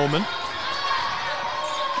for a moment.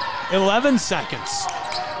 11 seconds.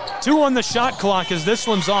 2 on the shot clock as this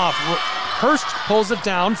one's off. Hurst pulls it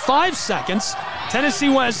down. 5 seconds. Tennessee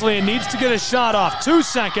Wesleyan needs to get a shot off. 2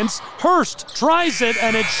 seconds. Hurst tries it,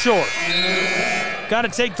 and it's short. Got to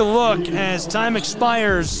take the look as time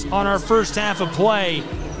expires on our first half of play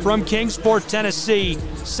from Kingsport, Tennessee.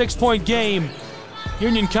 6-point game.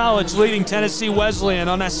 Union College leading Tennessee Wesleyan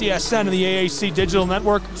on SESN and the AAC Digital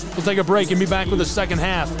Network. We'll take a break and be back with the second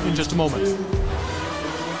half in just a moment.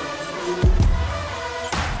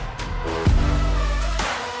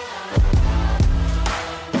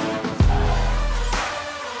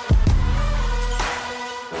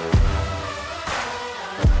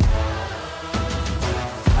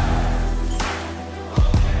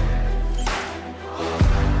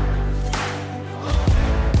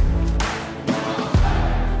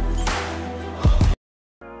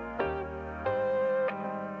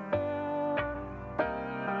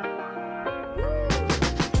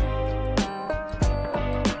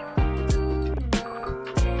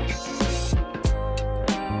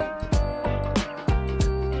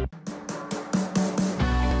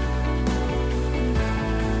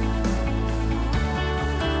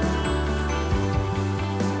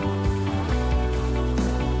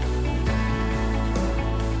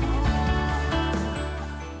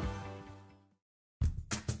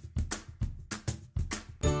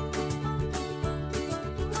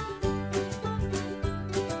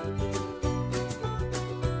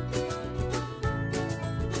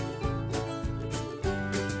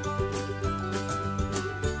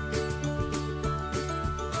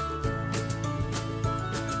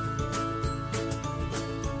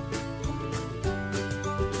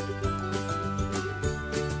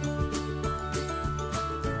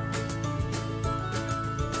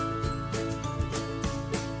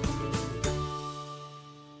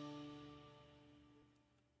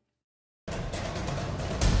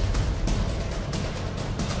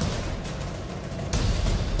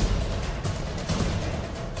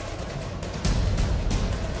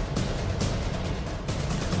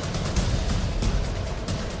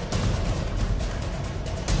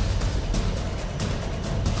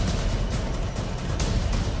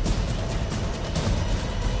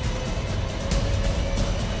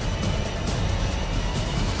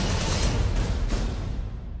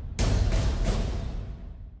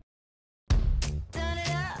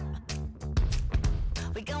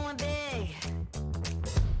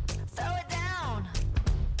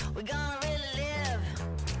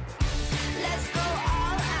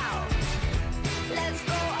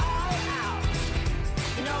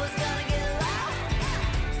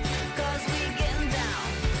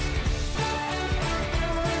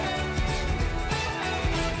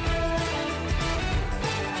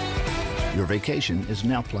 Your vacation is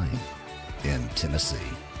now playing in Tennessee.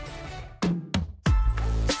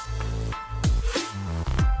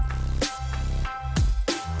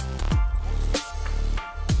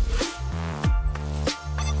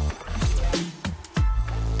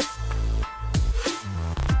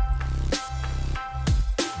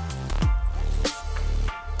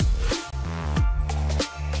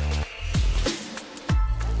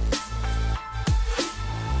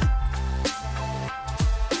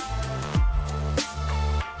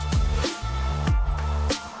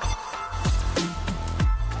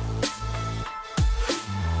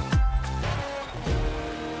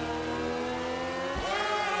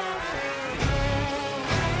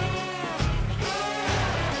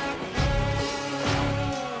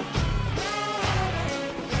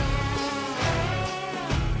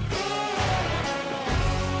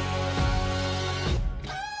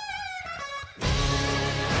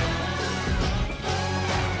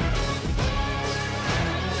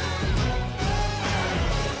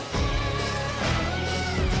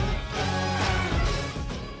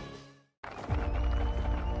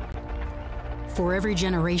 For every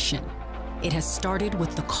generation, it has started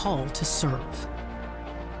with the call to serve.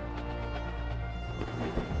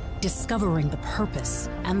 Discovering the purpose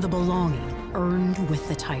and the belonging earned with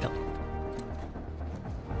the title.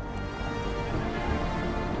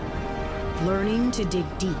 Learning to dig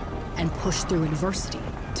deep and push through adversity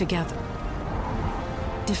together.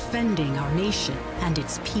 Defending our nation and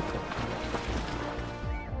its people.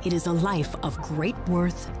 It is a life of great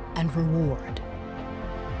worth and reward.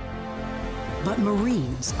 But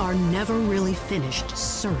Marines are never really finished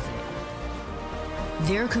serving.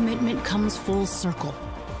 Their commitment comes full circle,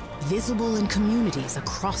 visible in communities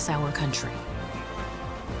across our country.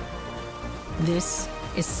 This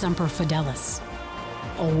is Semper Fidelis,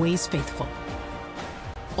 always faithful,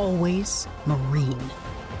 always Marine.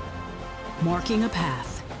 Marking a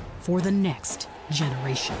path for the next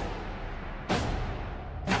generation.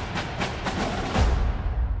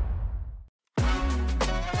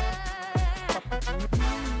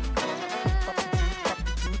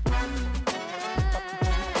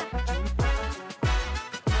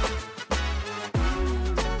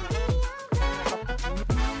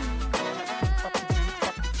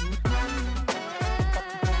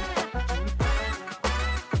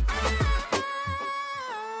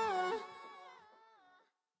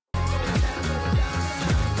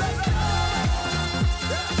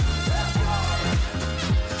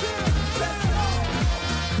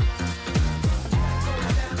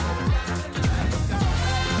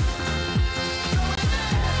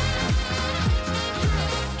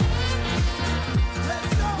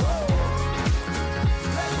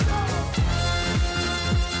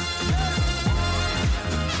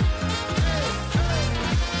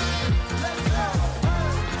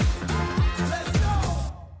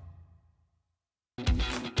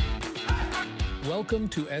 Welcome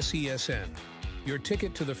to SESN, your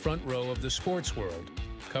ticket to the front row of the sports world,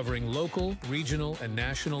 covering local, regional, and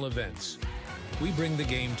national events. We bring the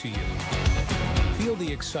game to you. Feel the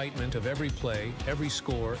excitement of every play, every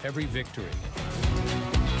score, every victory.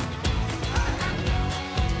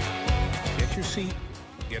 Get your seat,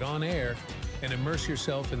 get on air, and immerse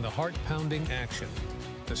yourself in the heart-pounding action.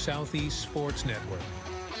 The Southeast Sports Network,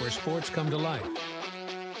 where sports come to life.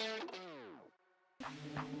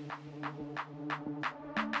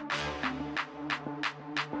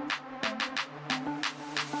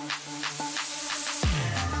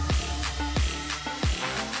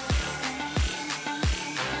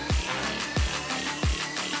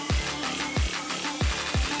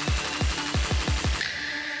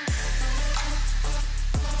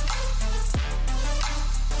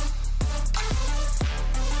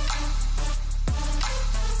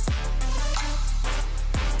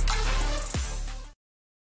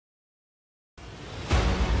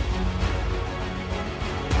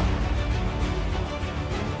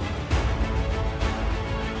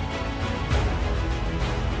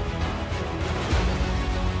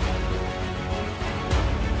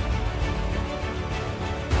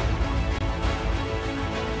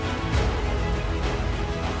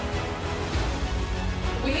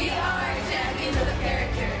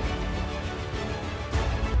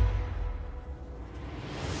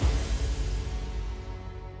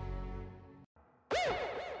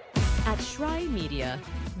 At Shry Media,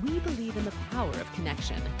 we believe in the power of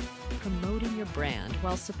connection, promoting your brand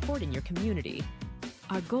while supporting your community.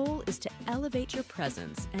 Our goal is to elevate your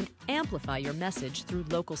presence and amplify your message through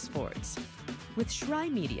local sports. With Shry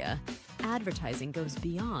Media, advertising goes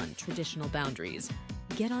beyond traditional boundaries.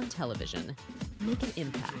 Get on television, make an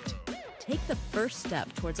impact. Take the first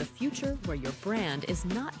step towards a future where your brand is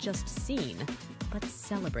not just seen, but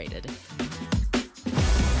celebrated.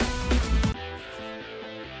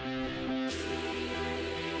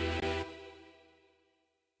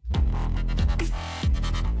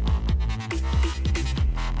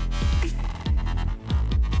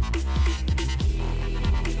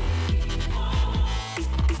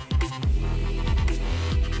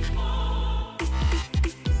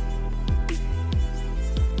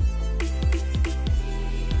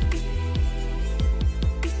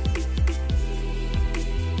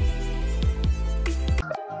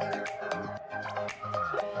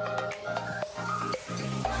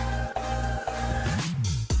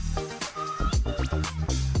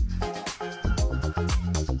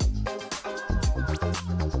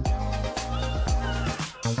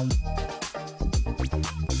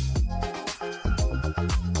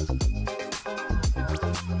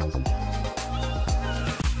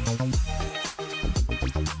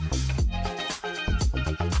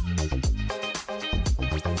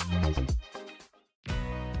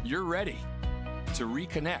 You're ready to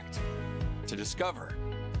reconnect, to discover,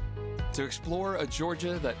 to explore a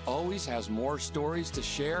Georgia that always has more stories to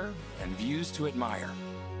share and views to admire.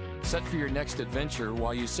 Set for your next adventure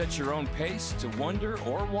while you set your own pace to wonder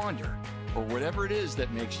or wander, or whatever it is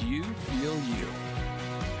that makes you feel you.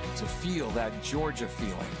 To feel that Georgia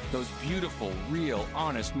feeling, those beautiful, real,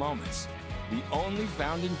 honest moments. The only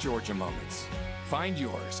found in Georgia moments. Find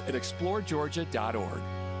yours at exploregeorgia.org.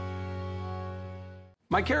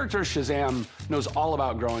 My character, Shazam, knows all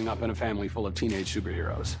about growing up in a family full of teenage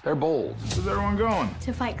superheroes. They're bold. Where's everyone going?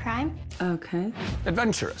 To fight crime. Okay.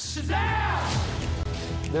 Adventurous.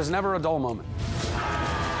 Shazam! There's never a dull moment.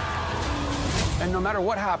 And no matter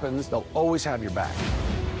what happens, they'll always have your back.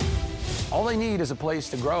 All they need is a place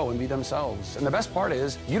to grow and be themselves. And the best part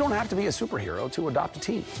is, you don't have to be a superhero to adopt a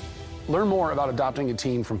teen. Learn more about adopting a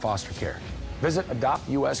teen from foster care. Visit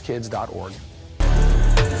adoptuskids.org.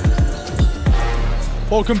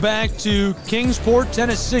 Welcome back to Kingsport,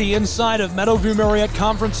 Tennessee, inside of Meadowview Marriott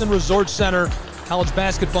Conference and Resort Center. College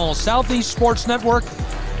basketball, Southeast Sports Network,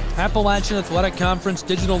 Appalachian Athletic Conference,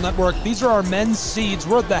 Digital Network. These are our men's seeds.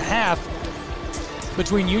 We're at the half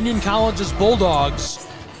between Union College's Bulldogs,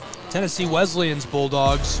 Tennessee Wesleyan's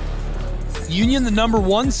Bulldogs. Union, the number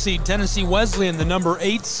 1 seed, Tennessee Wesleyan, the number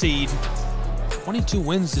 8 seed. 22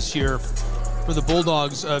 wins this year for the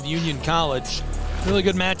Bulldogs of Union College. Really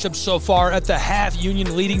good matchup so far. At the half,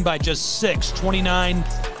 Union leading by just 6,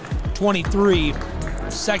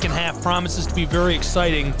 29-23. Second half promises to be very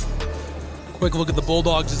exciting. Quick look at the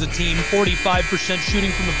Bulldogs as a team. 45%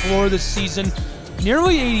 shooting from the floor this season.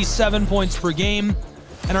 Nearly 87 points per game.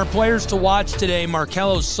 And our players to watch today,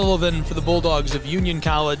 Markello Sullivan for the Bulldogs of Union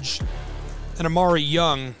College and Amari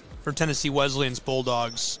Young for Tennessee Wesleyan's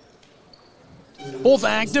Bulldogs. Both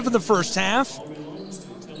active in the first half.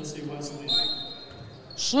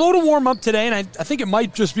 Slow to warm up today, and I think it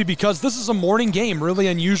might just be because this is a morning game, really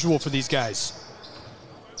unusual for these guys.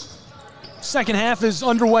 Second half is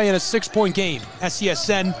underway in a 6-point game.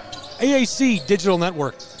 SESN, AAC Digital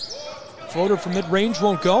Network. Floater from mid-range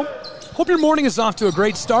won't go. Hope your morning is off to a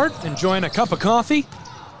great start, enjoying a cup of coffee.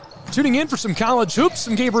 Tuning in for some college hoops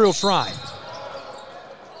from Gabriel Fry.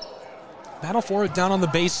 Battle for it down on the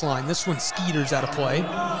baseline. This one, Skeeter's out of play.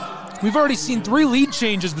 We've already seen 3 lead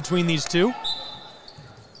changes between these two.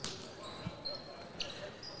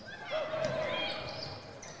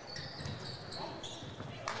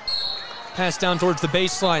 Pass down towards the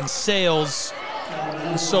baseline, Sales.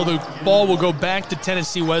 So the ball will go back to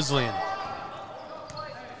Tennessee Wesleyan.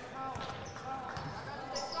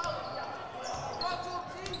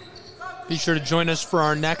 Be sure to join us for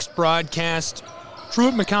our next broadcast.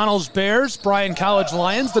 Truett McConnell's Bears, Bryan College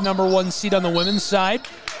Lions, the number 1 seed on the women's side.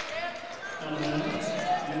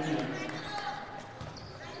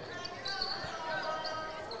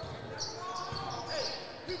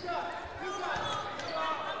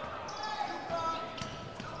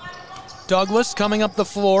 Douglas coming up the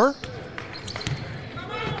floor.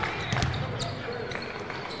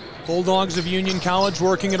 Bulldogs of Union College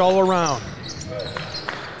working it all around.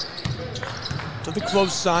 To the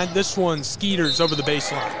close side, this one, Skeeters over the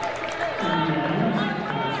baseline.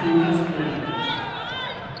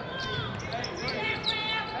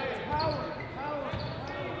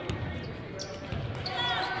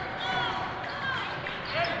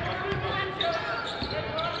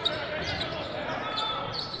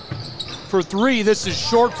 For 3, this is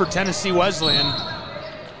short for Tennessee Wesleyan.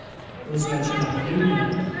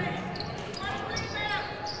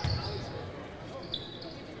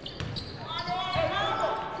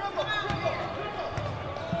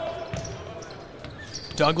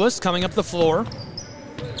 Douglas coming up the floor.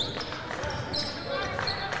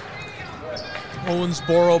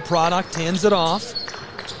 Owensboro product, hands it off.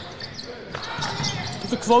 To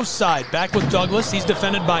the close side, back with Douglas. He's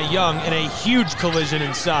defended by Young in a huge collision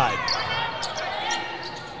inside.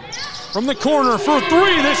 From the corner for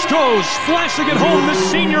 3, this goes. Splashing it home, the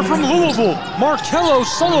senior from Louisville, Markello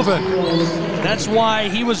Sullivan. That's why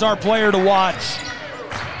he was our player to watch.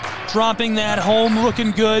 Dropping that home,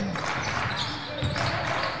 looking good.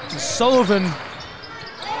 Sullivan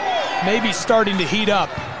maybe starting to heat up.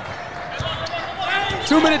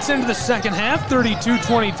 2 minutes into the second half,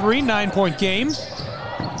 32-23, 9-point game.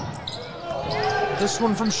 This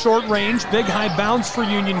one from short range, big high bounce for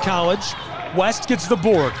Union College. West gets the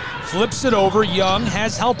board, flips it over. Young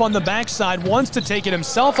has help on the backside, wants to take it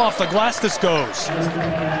himself off the glass. This goes.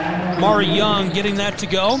 Mari Young getting that to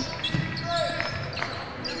go.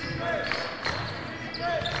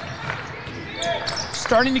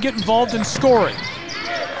 Starting to get involved in scoring.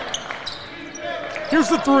 Here's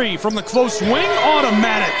the 3 from the close wing,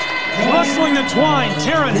 automatic. Wrestling the twine,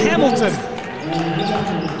 Taryn Hamilton.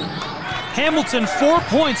 Hamilton, 4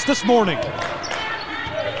 points this morning.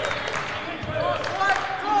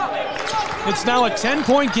 It's now a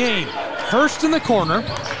 10-point game. Hurst in the corner.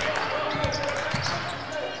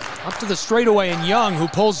 Up to the straightaway, and Young, who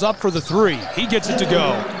pulls up for the 3. He gets it to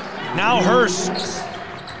go. Now Hurst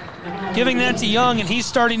giving that to Young, and he's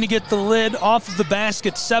starting to get the lid off of the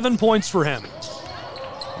basket. 7 points for him.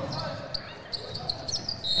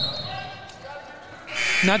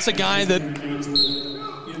 And that's a guy that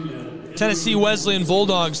Tennessee Wesleyan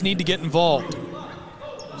Bulldogs need to get involved.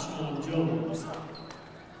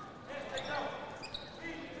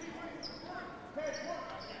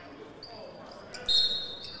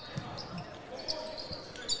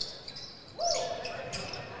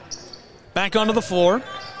 Back onto the floor.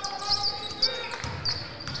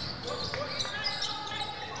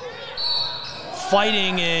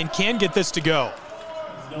 Fighting and can get this to go.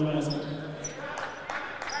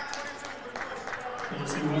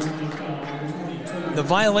 Tennessee Wesleyan foul number 22. The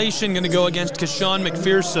violation going to go against Keshawn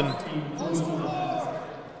McPherson.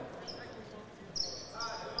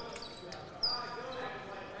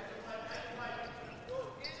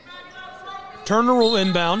 Turner will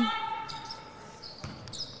inbound.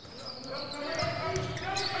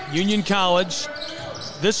 Union College.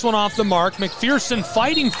 This one off the mark. McPherson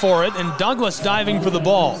fighting for it, and Douglas diving for the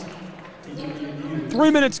ball.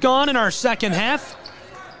 3 minutes gone in our second half.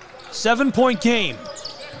 7-point game.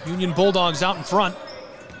 Union Bulldogs out in front.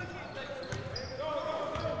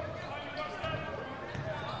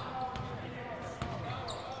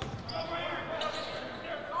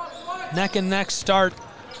 Neck and neck start.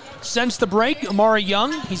 Since the break, Amari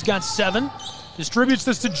Young, he's got 7. Distributes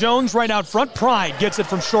this to Jones right out front. Pride gets it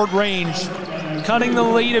from short range, cutting the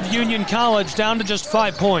lead of Union College down to just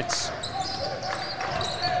 5 points.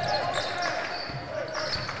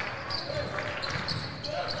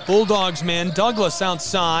 Bulldogs man, Douglas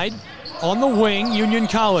outside. On the wing, Union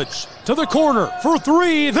College. To the corner for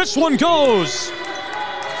 3. This one goes.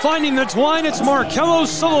 Finding the twine, it's Markello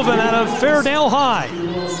Sullivan out of Fairdale High.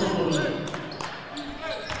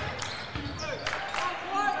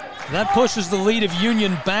 That pushes the lead of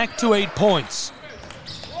Union back to 8 points.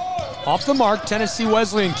 Off the mark, Tennessee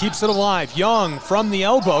Wesleyan keeps it alive. Young from the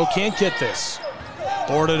elbow, can't get this.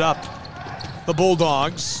 Boarded up. The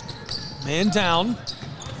Bulldogs. Man down.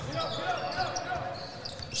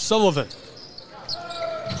 Sullivan.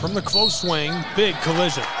 From the close swing, big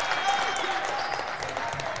collision.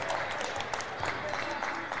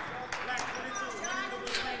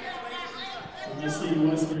 Tennessee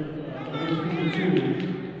Wesleyan number 22.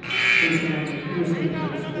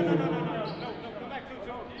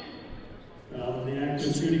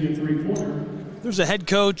 There's a head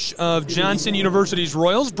coach of Johnson University's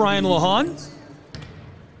Royals, Brian Lahan.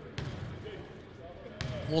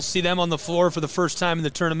 We'll see them on the floor for the first time in the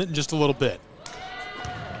tournament in just a little bit.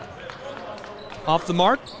 Off the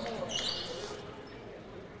mark.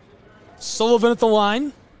 Sullivan at the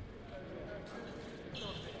line.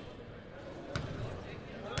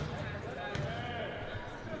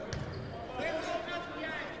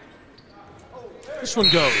 This one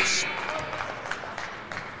goes.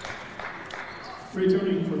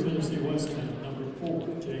 Returning for Tennessee Wesleyan, number 4,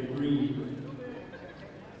 Jay Reed.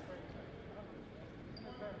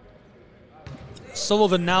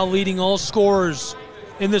 Sullivan now leading all scorers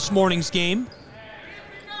in this morning's game.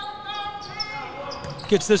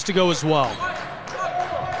 Gets this to go as well.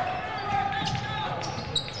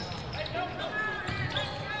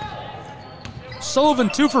 Sullivan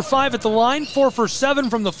 2 for 5 at the line, 4 for 7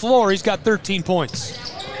 from the floor. He's got 13 points.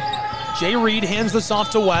 Jay Reed hands this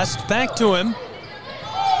off to West. Back to him.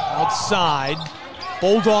 Outside.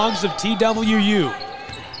 Bulldogs of TWU.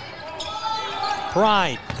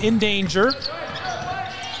 Pride in danger.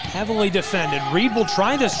 Heavily defended. Reed will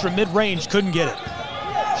try this from mid-range. Couldn't get it.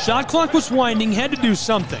 Shot clock was winding. Had to do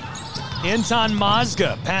something. Anton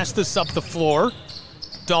Mazga passed this up the floor.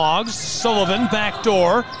 Dogs. Sullivan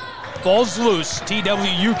backdoor. Ball's loose.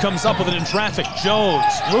 TWU comes up with it in traffic. Jones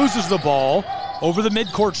loses the ball over the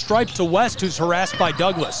midcourt stripe to West, who's harassed by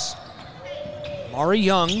Douglas. Mari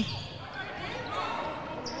Young.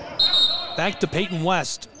 Back to Peyton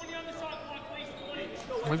West.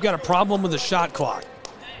 We've got a problem with the shot clock.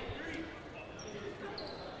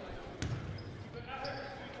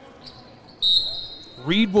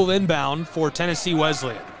 Reed will inbound for Tennessee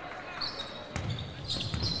Wesleyan.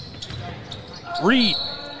 Reed.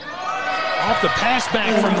 Off the pass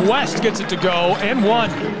back from West, gets it to go, and 1.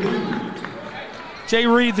 Jay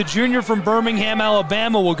Reed, the junior from Birmingham,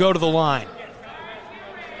 Alabama, will go to the line.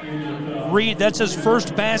 Reed, that's his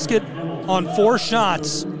first basket on 4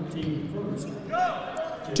 shots.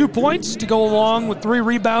 2 points to go along with 3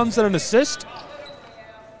 rebounds and an assist.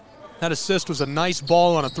 That assist was a nice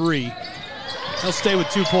ball on a 3. He'll stay with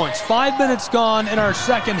 2 points. 5 minutes gone in our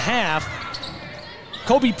second half.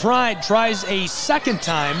 Kobe Pride tries a second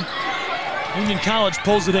time. Union College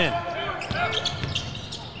pulls it in.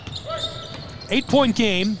 8-point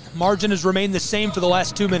game. Margin has remained the same for the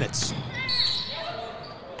last 2 minutes.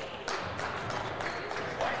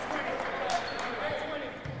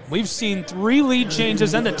 We've seen 3 lead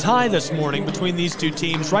changes and a tie this morning between these two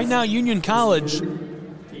teams. Right now, Union College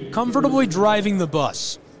comfortably driving the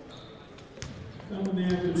bus.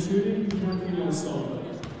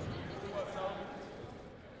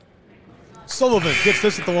 Sullivan gets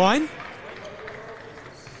this at the line.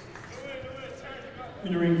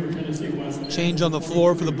 Change on the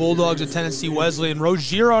floor for the Bulldogs at Tennessee Wesleyan.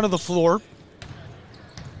 Rozier onto the floor.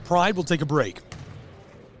 Pride will take a break.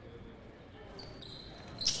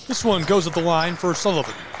 This one goes at the line for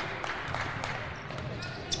Sullivan.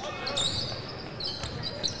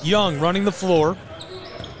 Young running the floor.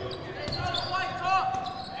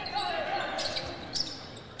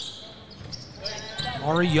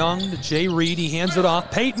 Maury Young to Jay Reed. He hands it off.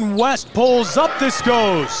 Peyton West pulls up. This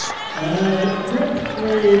goes.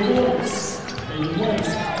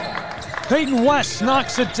 Peyton West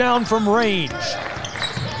knocks it down from range.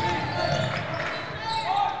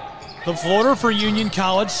 The floater for Union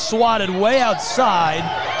College swatted way outside.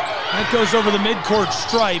 That goes over the midcourt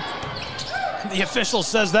stripe. The official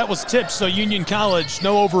says that was tipped, so Union College,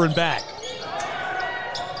 no over and back.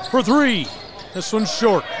 For three, this one's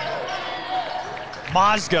short.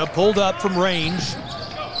 Mazga pulled up from range.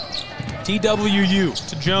 TWU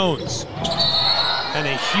to Jones. And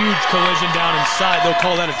a huge collision down inside. They'll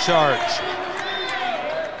call that a charge.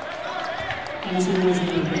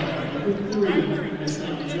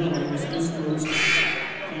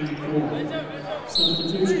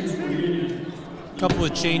 Couple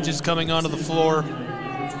of changes coming onto the floor.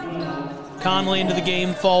 Conley into the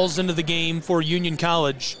game, falls into the game for Union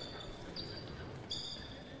College.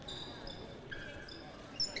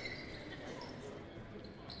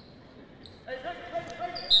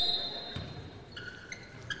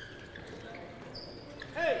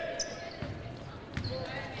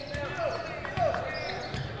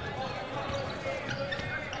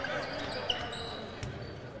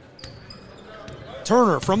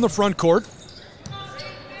 Turner from the front court.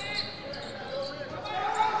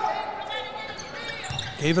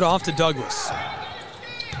 Gave it off to Douglas.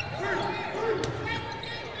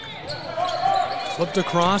 Flipped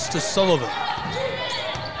across to Sullivan.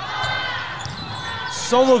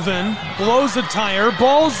 Sullivan blows a tire,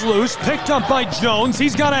 ball's loose, picked up by Jones.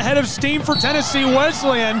 He's got a head of steam for Tennessee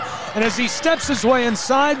Wesleyan, and as he steps his way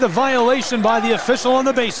inside, the violation by the official on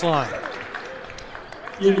the baseline.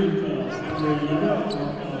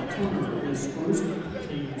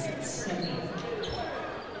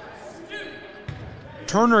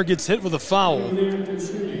 Turner gets hit with a foul.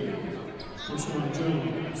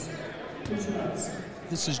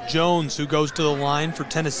 This is Jones who goes to the line for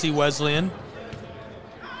Tennessee Wesleyan.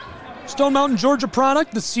 Stone Mountain, Georgia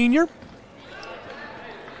product, the senior.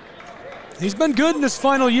 He's been good in this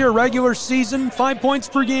final year, regular season, 5 points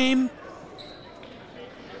per game.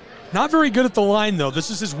 Not very good at the line, though. This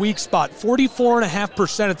is his weak spot,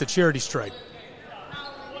 44.5% at the charity stripe.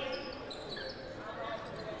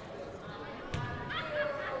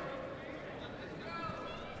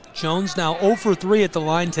 Jones now 0 for 3 at the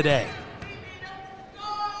line today.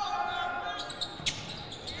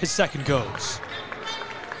 His second goes.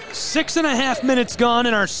 6.5 minutes gone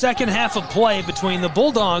in our second half of play between the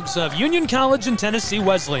Bulldogs of Union College and Tennessee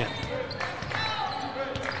Wesleyan.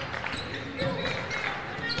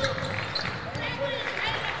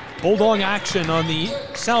 Bulldog action on the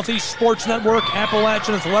Southeast Sports Network,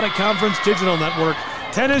 Appalachian Athletic Conference Digital Network.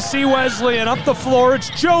 Tennessee Wesleyan up the floor. It's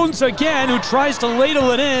Jones again who tries to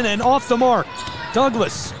ladle it in and off the mark.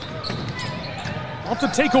 Douglas off the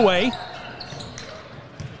takeaway.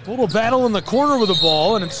 A little battle in the corner with the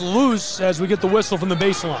ball, and it's loose as we get the whistle from the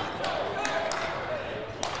baseline.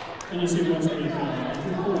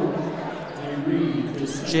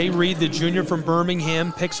 Jay Reed, the junior from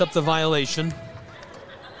Birmingham, picks up the violation.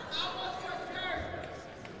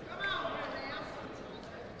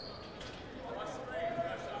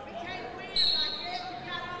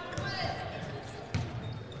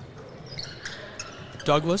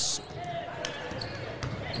 Douglas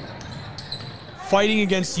fighting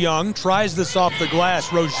against Young, tries this off the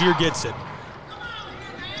glass. Rozier gets it.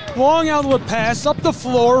 Long outlet pass up the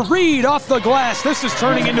floor. Reed off the glass. This is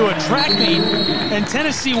turning into a track meet, and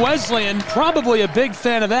Tennessee Wesleyan probably a big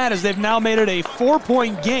fan of that as they've now made it a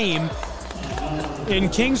 4-point game in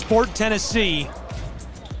Kingsport, Tennessee.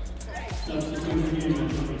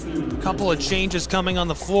 Couple of changes coming on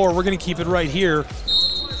the floor. We're going to keep it right here.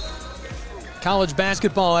 College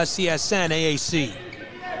basketball, SCSN, AAC.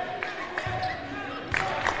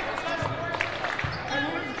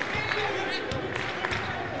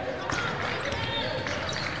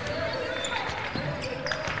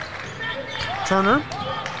 Turner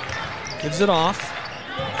gives it off.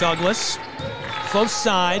 Douglas, close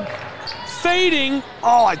side, fading.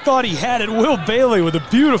 Oh, I thought he had it. Will Bailey with a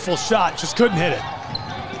beautiful shot, just couldn't hit it.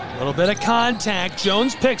 A little bit of contact.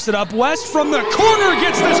 Jones picks it up. West from the corner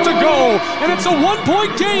gets this to go, and it's a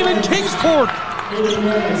 1-point game in Kingsport.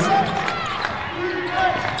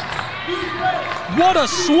 What a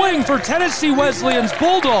swing for Tennessee Wesleyan's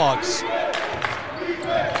Bulldogs.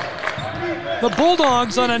 The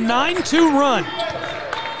Bulldogs on a 9-2 run.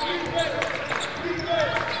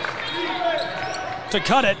 To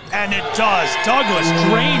cut it, and it does. Douglas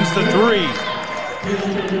drains the three.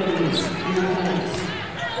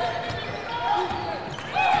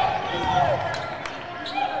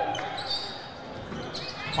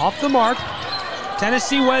 Off the mark.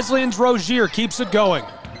 Tennessee Wesleyan's Rozier keeps it going.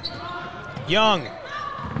 Young.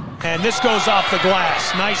 And this goes off the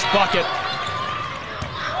glass. Nice bucket.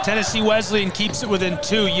 Tennessee Wesleyan keeps it within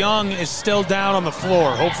 2. Young is still down on the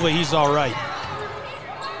floor. Hopefully he's all right.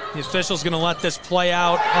 The official's going to let this play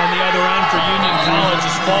out on the other end for Union College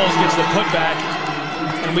as Falls gets the putback.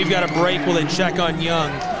 And we've got a break while they check on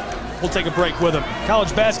Young. We'll take a break with him.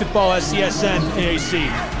 College basketball, SCSN, AAC.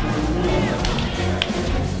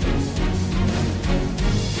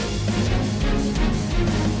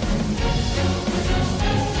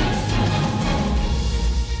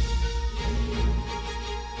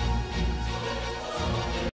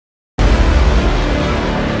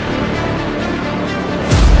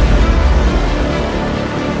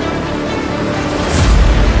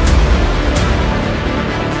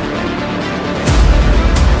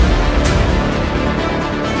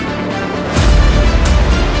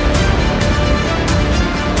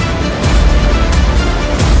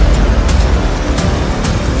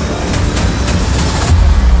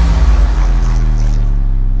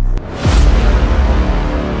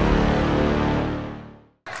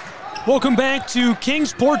 Welcome back to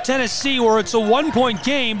Kingsport, Tennessee, where it's a one-point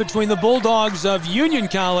game between the Bulldogs of Union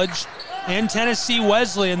College and Tennessee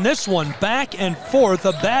Wesleyan. This one, back and forth,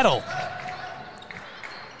 a battle.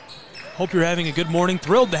 Hope you're having a good morning.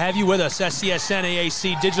 Thrilled to have you with us, SCSN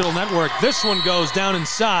AAC Digital Network. This one goes down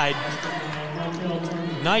inside.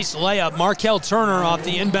 Nice layup. Markel Turner off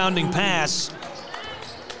the inbounding pass.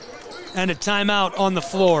 And a timeout on the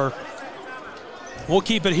floor. We'll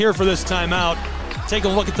keep it here for this timeout. Take a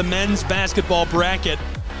look at the men's basketball bracket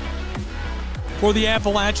for the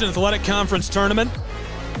Appalachian Athletic Conference Tournament.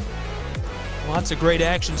 Lots of great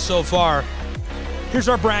action so far. Here's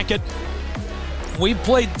our bracket. We've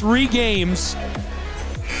played 3 games.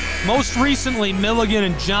 Most recently, Milligan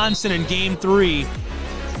and Johnson in Game 3.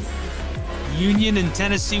 Union and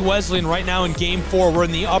Tennessee Wesleyan right now in Game 4. We're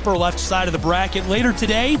in the upper left side of the bracket. Later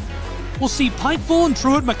today, we'll see Pikeville and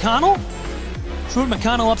Truett-McConnell.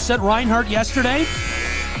 Truett-McConnell upset Reinhardt yesterday.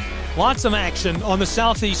 Lots of action on the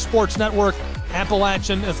Southeast Sports Network,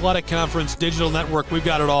 Appalachian Athletic Conference Digital Network. We've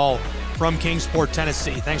got it all from Kingsport,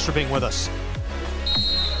 Tennessee. Thanks for being with us.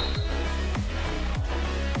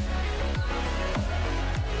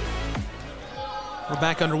 We're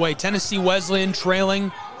back underway. Tennessee Wesleyan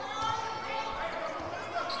trailing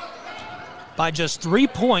by just 3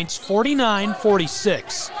 points,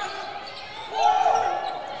 49-46.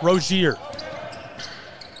 Rozier.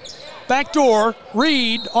 Backdoor,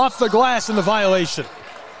 Reed off the glass in the violation.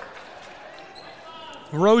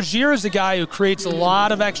 Rozier is a guy who creates a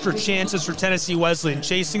lot of extra chances for Tennessee Wesleyan,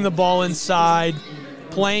 chasing the ball inside,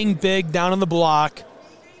 playing big down on the block.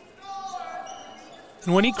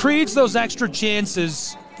 And when he creates those extra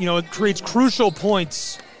chances, you know, it creates crucial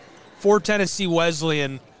points for Tennessee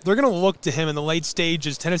Wesleyan. They're going to look to him in the late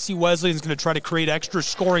stages. Tennessee Wesleyan is going to try to create extra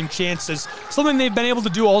scoring chances, something they've been able to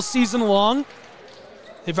do all season long.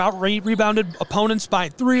 They've out-rebounded opponents by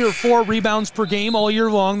 3 or 4 rebounds per game all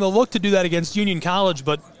year long. They'll look to do that against Union College,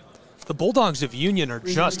 but the Bulldogs of Union are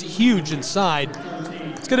just huge inside.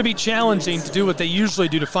 It's going to be challenging to do what they usually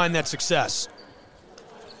do to find that success.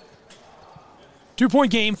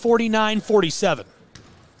 2-point game, 49-47.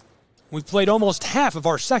 We've played almost half of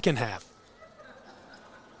our second half.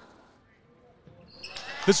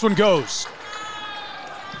 This one goes.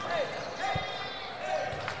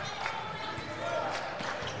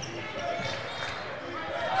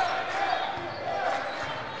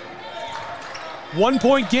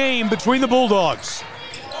 One-point game between the Bulldogs.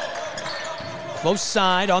 Close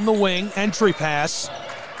side on the wing, entry pass.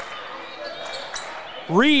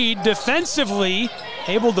 Reed defensively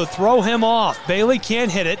able to throw him off. Bailey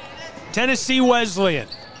can't hit it. Tennessee Wesleyan.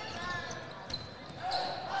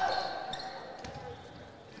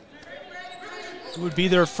 It would be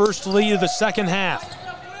their first lead of the second half.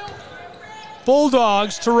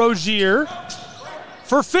 Bulldogs to Rozier.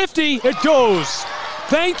 For 50, it goes.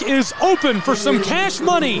 Bank is open for some cash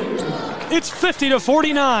money. It's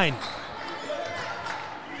 50-49.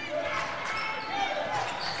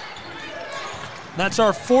 That's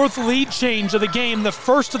our 4th lead change of the game, the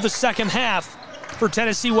first of the second half for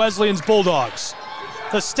Tennessee Wesleyan's Bulldogs.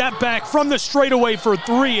 The step back from the straightaway for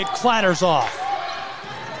 3, it clatters off.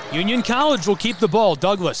 Union College will keep the ball.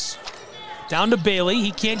 Douglas down to Bailey.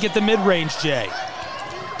 He can't get the mid-range J.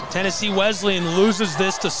 Tennessee Wesleyan loses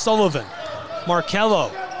this to Sullivan.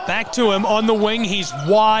 Markello back to him on the wing. He's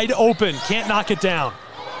wide open. Can't knock it down.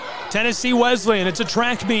 Tennessee Wesleyan, it's a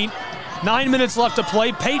track meet. 9 minutes left to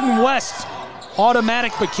play. Peyton West,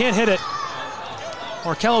 automatic but can't hit it.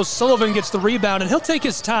 Markello Sullivan gets the rebound, and he'll take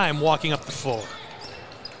his time walking up the floor.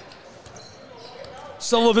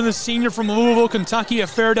 Sullivan, the senior from Louisville, Kentucky, a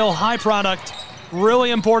Fairdale High product.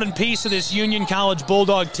 Really important piece of this Union College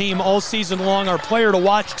Bulldog team all season long. Our player to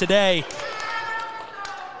watch today.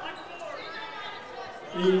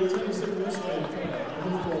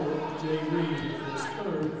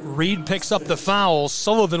 Reed picks up the foul.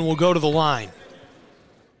 Sullivan will go to the line.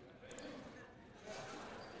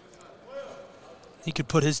 He could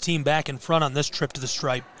put his team back in front on this trip to the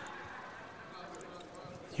stripe.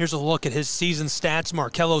 Here's a look at his season stats.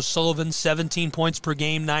 Markello Sullivan, 17 points per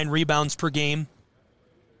game, 9 rebounds per game.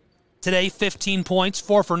 Today, 15 points,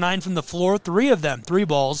 4 for 9 from the floor, 3 of them, 3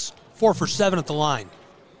 balls, 4 for 7 at the line.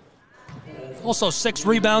 Also 6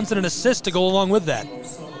 rebounds and an assist to go along with that.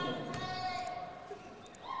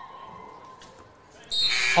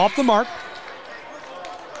 Off the mark.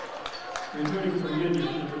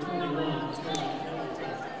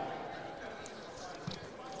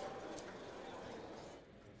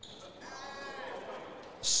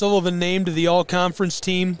 Sullivan named to the all-conference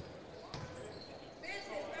team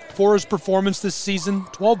for his performance this season.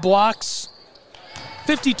 12 blocks,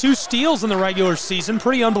 52 steals in the regular season.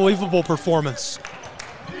 Pretty unbelievable performance.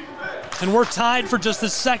 And we're tied for just the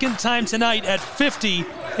second time tonight at 50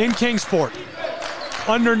 in Kingsport.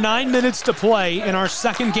 Under 9 minutes to play in our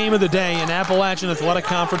second game of the day in Appalachian Athletic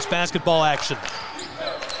Conference basketball action.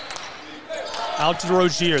 Out to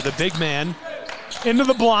Rozier, the big man. Into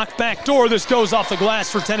the block, back door. This goes off the glass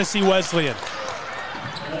for Tennessee Wesleyan.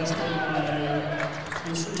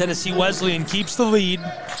 Tennessee Wesleyan keeps the lead.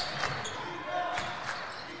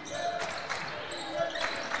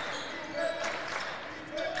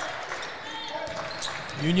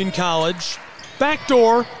 Union College, back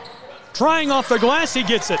door, trying off the glass, he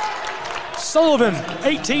gets it. Sullivan,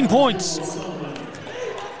 18 points.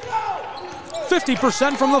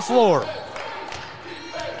 50% from the floor.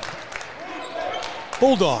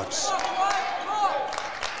 Bulldogs.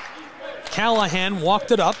 Callahan walked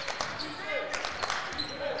it up.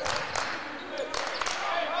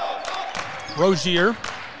 Rozier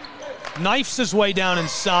knifes his way down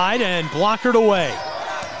inside and blockered away.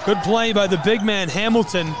 Good play by the big man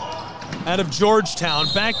Hamilton out of Georgetown.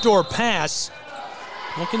 Backdoor pass.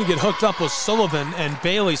 Looking to get hooked up with Sullivan, and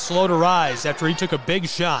Bailey slow to rise after he took a big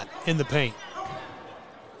shot in the paint.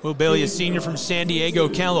 Will Bailey, a senior from San Diego,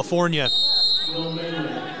 California. Will Bailey,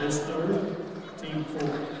 his third, team 4.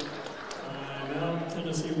 Timeout,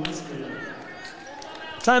 Tennessee Wesleyan.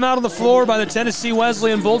 Timeout on the floor by the Tennessee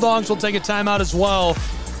Wesleyan Bulldogs. Will take a timeout as well.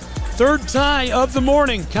 Third tie of the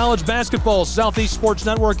morning. College basketball, Southeast Sports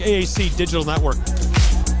Network, AAC Digital Network.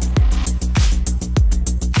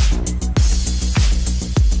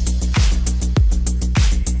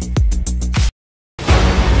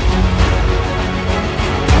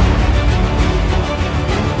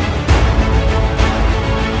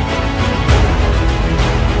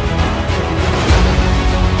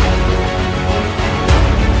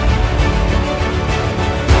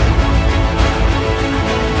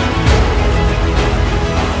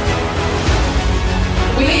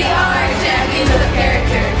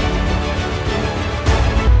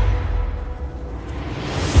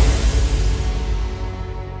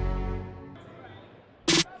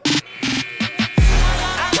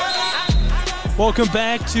 Welcome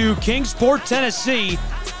back to Kingsport, Tennessee.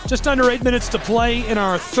 Just under 8 minutes to play in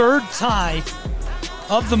our third tie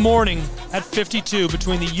of the morning at 52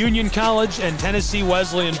 between the Union College and Tennessee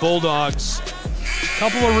Wesleyan Bulldogs.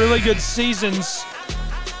 Couple of really good seasons.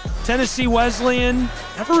 Tennessee Wesleyan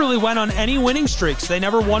never really went on any winning streaks. They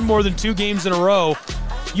never won more than 2 games in a row.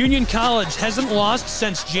 Union College hasn't lost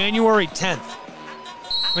since January 10th.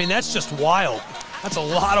 I mean, that's just wild. That's a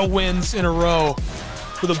lot of wins in a row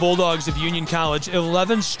for the Bulldogs of Union College.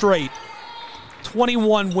 11 straight,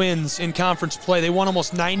 21 wins in conference play. They won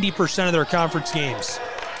almost 90% of their conference games.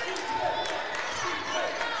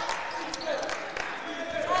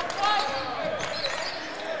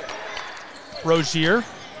 Rozier.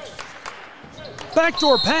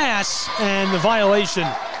 Backdoor pass, and the violation.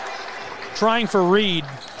 Trying for Reed.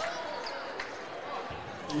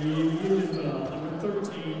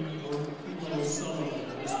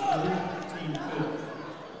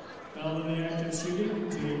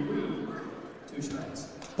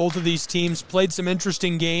 Both of these teams played some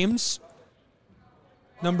interesting games.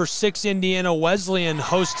 Number 6 Indiana Wesleyan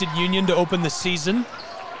hosted Union to open the season.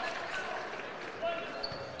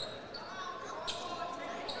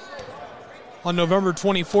 On November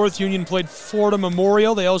 24th, Union played Florida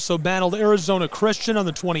Memorial. They also battled Arizona Christian on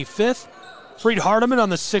the 25th. Freed Hardeman on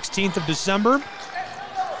the 16th of December.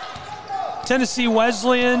 Tennessee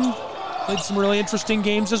Wesleyan played some really interesting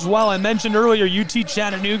games as well. I mentioned earlier UT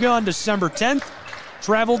Chattanooga on December 10th.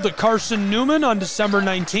 traveled to Carson Newman on December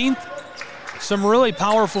 19th. Some really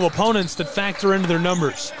powerful opponents that factor into their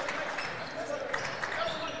numbers.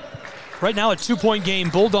 Right now, a 2-point game.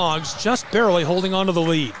 Bulldogs just barely holding on to the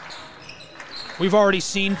lead. We've already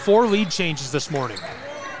seen 4 lead changes this morning.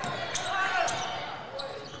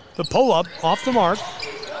 The pull-up off the mark.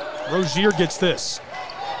 Rozier gets this.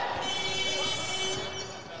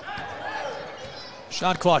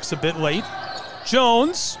 Shot clock's a bit late.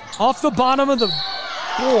 Jones off the bottom of the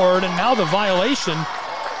board, and now the violation.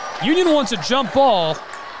 Union wants a jump ball.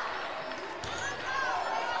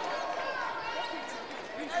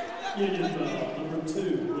 Union number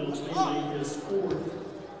 2, Will Bailey, his 4th,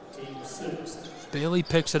 team 6th. Bailey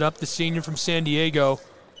picks it up, the senior from San Diego.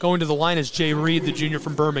 Going to the line is Jay Reed, the junior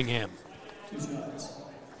from Birmingham. 2 shots.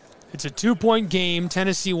 It's a 2-point game.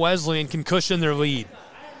 Tennessee Wesleyan can cushion their lead.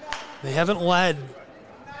 They haven't led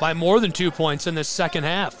by more than 2 points in this second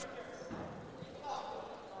half.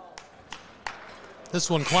 This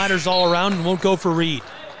one clatters all around and won't go for Reed.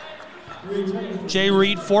 Jay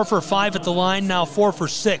Reed 4 for 5 at the line, now 4 for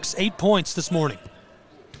 6. 8 points this morning.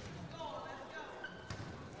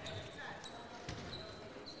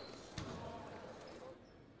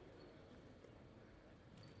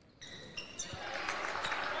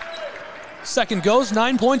 Second goes,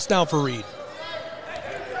 9 points now for Reed.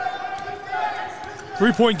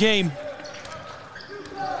 3-point game.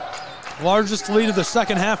 Largest lead of the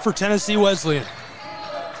second half for Tennessee Wesleyan.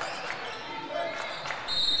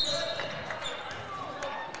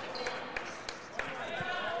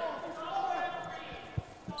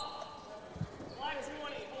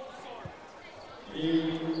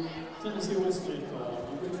 Tennessee Wesleyan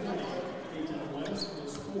foul, number 20, Peyton West,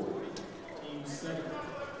 is 4, team 7.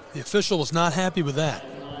 The official was not happy with that.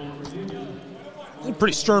 A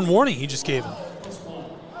pretty stern warning he just gave him.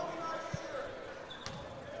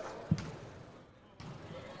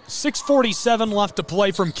 .647 left to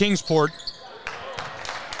play from Kingsport.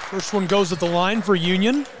 First one goes at the line for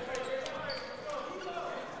Union.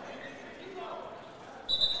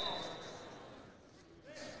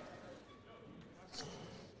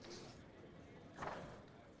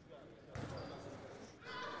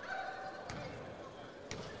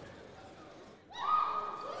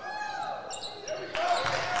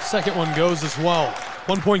 Second one goes as well.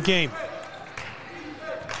 1-point game.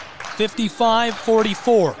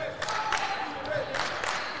 55-44.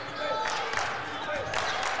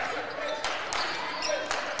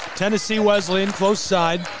 Tennessee Wesleyan close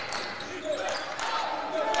side.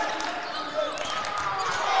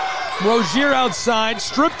 Rozier outside,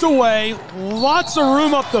 stripped away. Lots of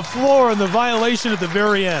room up the floor, and the violation at the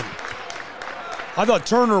very end. I thought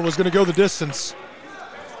Turner was going to go the distance.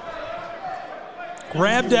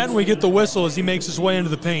 Grabbed that, and we get the whistle as he makes his way into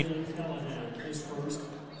the paint.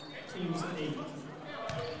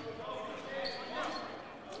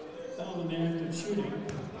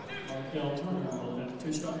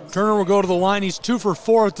 Turner will go to the line. He's 2 for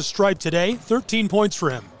 4 at the stripe today. 13 points for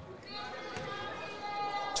him.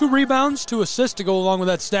 2 rebounds, 2 assists to go along with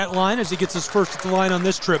that stat line as he gets his first at the line on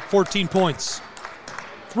this trip. 14 points.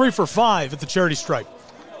 3 for 5 at the charity stripe.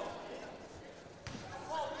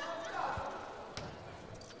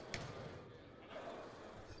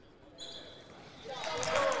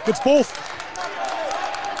 Gets both.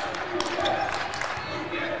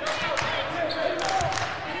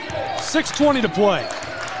 .620 to play.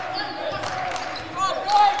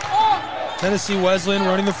 Tennessee Wesleyan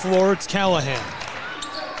running the floor. It's Callahan.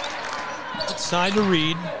 Side to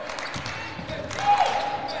Reed.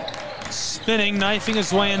 Spinning, knifing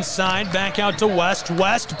his way inside. Back out to West.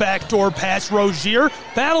 West, backdoor pass. Rozier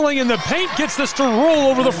battling in the paint. Gets this to roll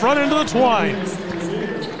over the front end of the twine.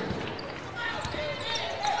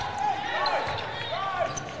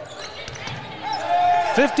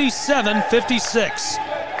 .57-56.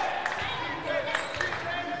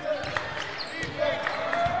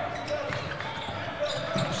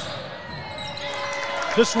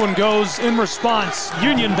 This one goes in response.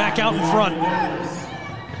 Union back out in front.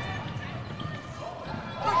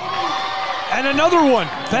 And another one.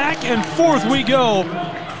 Back and forth we go.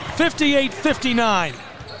 58-59.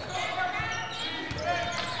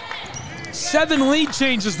 7 lead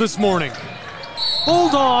changes this morning.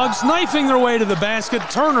 Bulldogs knifing their way to the basket.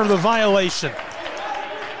 Turner the violation.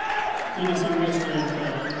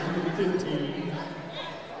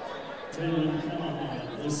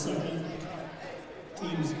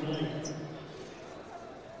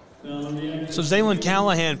 So Zaylen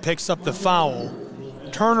Callahan picks up the foul.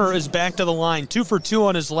 Turner is back to the line, 2 for 2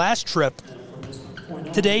 on his last trip.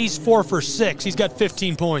 Today's 4 for 6. He's got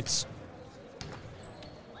 15 points.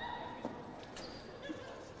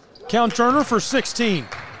 Count Turner for 16.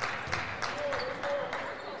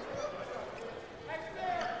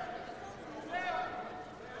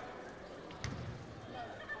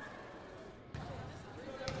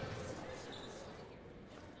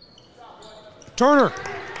 Turner,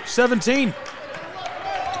 17.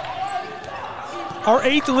 Our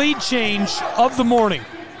 8th lead change of the morning.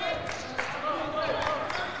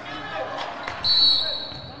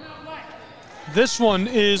 This one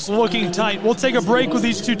is looking tight. We'll take a break with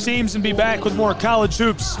these two teams and be back with more college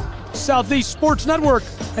hoops. Southeast Sports Network,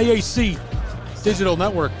 AAC Digital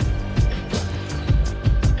Network.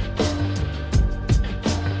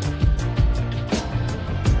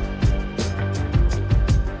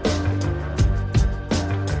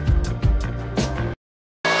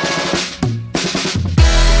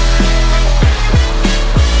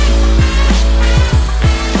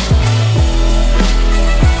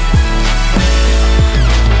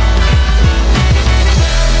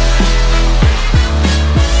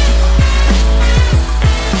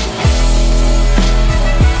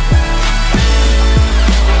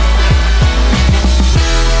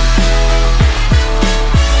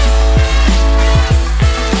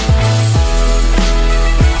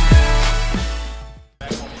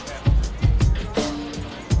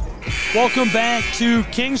 Welcome back to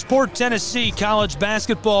Kingsport, Tennessee, college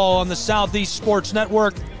basketball on the Southeast Sports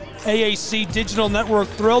Network, AAC Digital Network.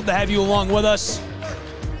 Thrilled to have you along with us.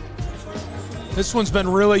 This one's been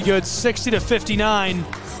really good, 60-59.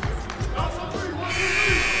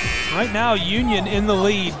 Right now, Union in the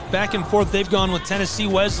lead. Back and forth, they've gone with Tennessee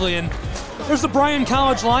Wesleyan. There's the Bryan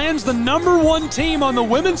College Lions, the #1 team on the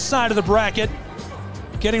women's side of the bracket.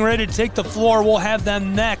 Getting ready to take the floor. We'll have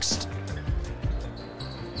them next.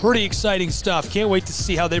 Pretty exciting stuff. Can't wait to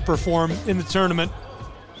see how they perform in the tournament.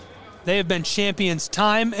 They have been champions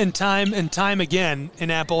time and time and time again in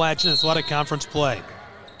Appalachian Athletic Conference play.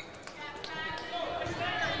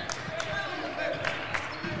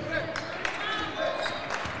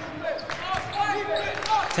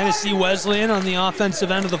 Tennessee Wesleyan on the offensive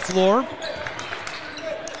end of the floor,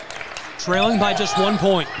 trailing by just 1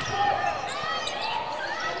 point.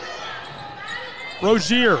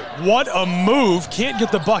 Rozier, what a move, can't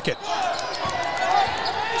get the bucket.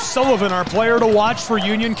 Sullivan, our player to watch for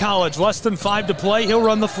Union College. Less than 5 to play, he'll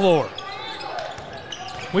run the floor.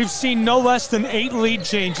 We've seen no less than 8 lead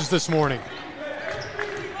changes this morning.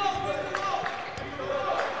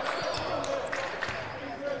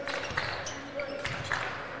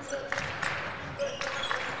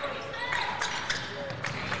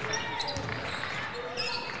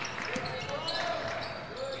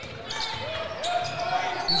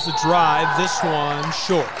 The drive, this one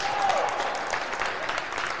short.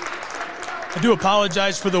 I do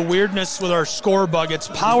apologize for the weirdness with our score bug. It's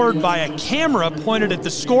powered by a camera pointed at the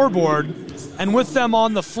scoreboard, and with them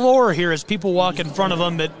on the floor here as people walk in front of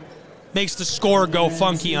them, it makes the score go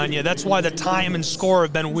funky on you. That's why the time and score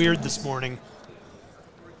have been weird this morning.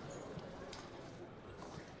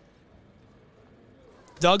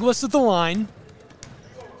 Douglas at the line.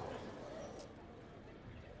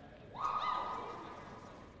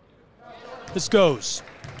 This goes.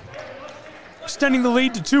 Extending the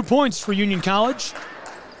lead to 2 points for Union College.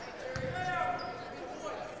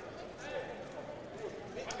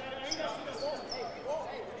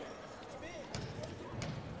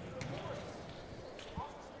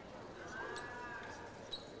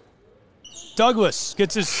 Douglas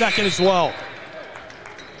gets his second as well.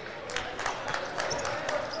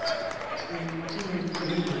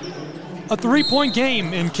 A 3-point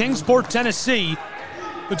game in Kingsport, Tennessee,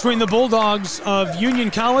 between the Bulldogs of Union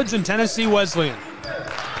College and Tennessee Wesleyan.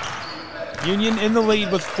 Union in the lead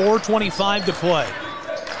with 4:25 to play.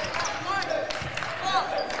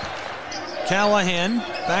 Callahan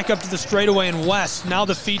back up to the straightaway and West. Now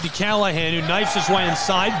the feed to Callahan, who knifes his way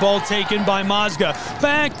inside. Ball taken by Mazga.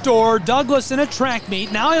 Backdoor, Douglas in a track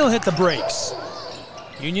meet. Now he'll hit the brakes.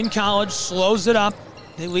 Union College slows it up.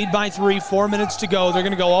 They lead by 3, 4 minutes to go. They're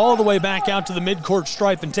going to go all the way back out to the midcourt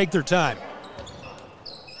stripe and take their time.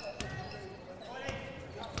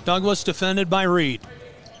 Douglas defended by Reed.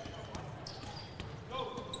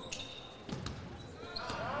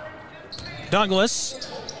 Douglas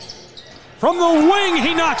from the wing,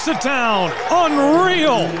 he knocks it down.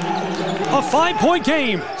 Unreal. A 5-point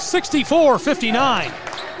game, 64-59.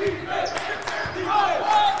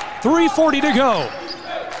 3:40 to go.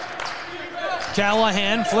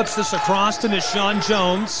 Callahan flips this across to Deshaun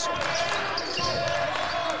Jones.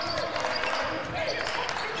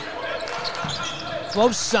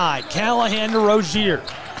 Close side, Callahan to Rozier.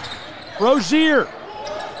 Rozier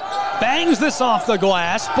bangs this off the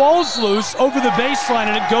glass, ball's loose over the baseline,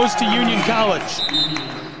 and it goes to Union College.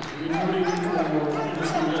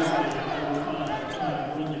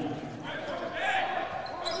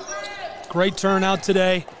 Great turnout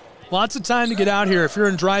today. Lots of time to get out here if you're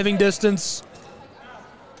in driving distance.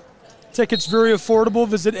 Tickets very affordable.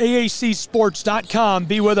 Visit aacsports.com.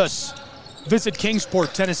 Be with us. Visit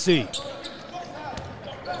Kingsport, Tennessee.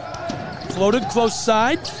 Floated close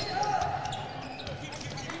side.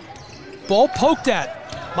 Ball poked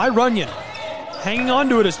at by Runyon. Hanging on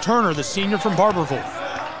to it is Turner, the senior from Barberville.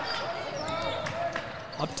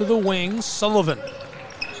 Up to the wing, Sullivan.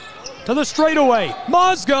 To the straightaway.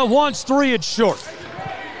 Mazga wants three, it's short.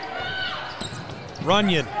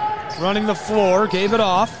 Runyon running the floor, gave it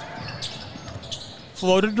off.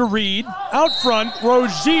 Floated to Reed. Out front,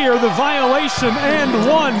 Rozier, the violation, and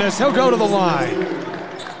one as he'll go to the line.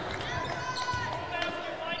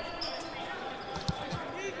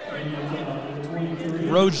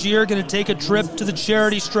 Rozier going to take a trip to the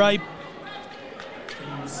charity stripe.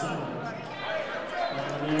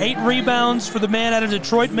 8 rebounds for the man out of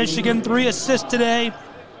Detroit, Michigan. 3 assists today.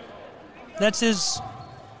 That's his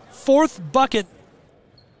 4th bucket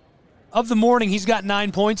of the morning. He's got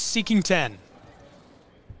 9 points, seeking 10.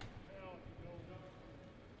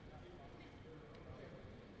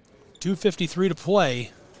 .253 to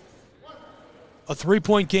play. A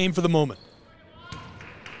 3-point game for the moment.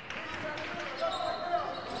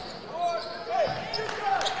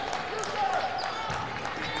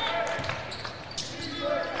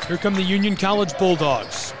 Here come the Union College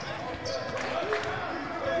Bulldogs.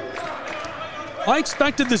 I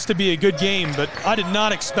expected this to be a good game, but I did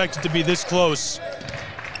not expect it to be this close.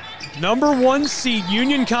 Number 1 seed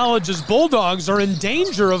Union College's Bulldogs are in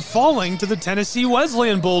danger of falling to the Tennessee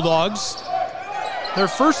Wesleyan Bulldogs. Their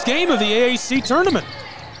first game of the AAC tournament.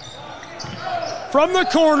 From the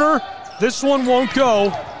corner, this one won't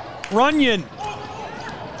go. Runyon,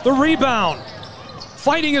 the rebound.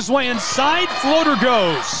 Fighting his way inside, floater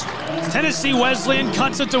goes. Tennessee Wesleyan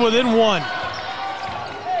cuts it to within 1.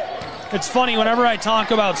 It's funny, whenever I talk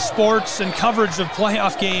about sports and coverage of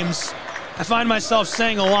playoff games, I find myself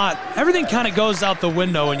saying a lot. Everything kind of goes out the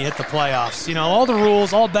window when you hit the playoffs. You know, all the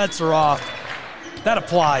rules, all bets are off. That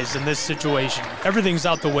applies in this situation. Everything's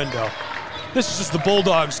out the window. This is just the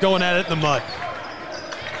Bulldogs going at it in the mud.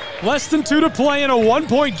 Less than 2 to play in a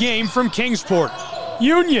 1-point game from Kingsport.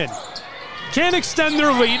 Union can't extend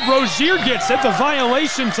their lead. Rozier gets it. The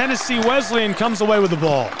violation. Tennessee Wesleyan comes away with the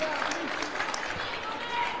ball.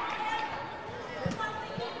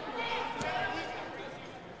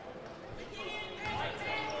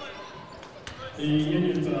 The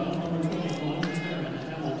Union foul, number 21,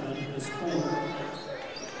 Hamilton, is 4.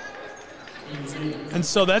 And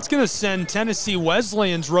so that's going to send Tennessee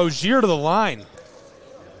Wesleyan's Rozier to the line.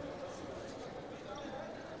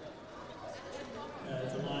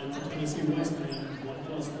 At the line for Tennessee Wesleyan,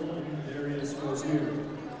 1+1, Darius Rozier.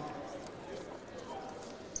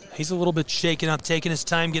 He's a little bit shaken up, taking his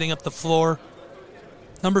time getting up the floor.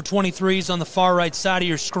 Number 23 is on the far right side of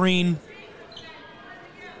your screen.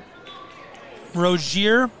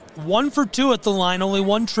 Rozier, 1 for 2 at the line, only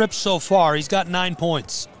 1 trip so far. He's got 9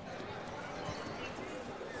 points.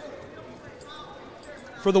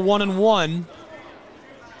 For the 1-and-1,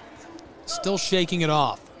 still shaking it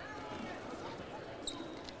off.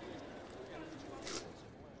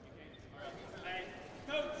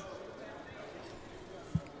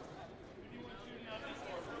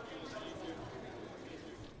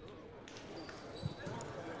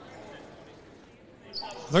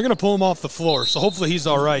 They're going to pull him off the floor, so hopefully he's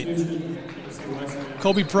all right.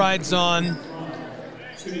 Kobe Pride's on.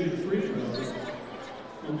 Shooting the free throws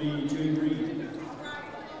will be Jay Reed.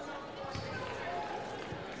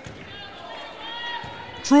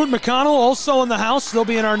 Truett McConnell also in the house. They'll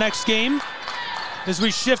be in our next game. As we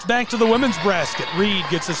shift back to the women's basket, Reed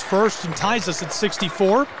gets his first and ties us at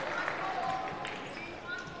 64.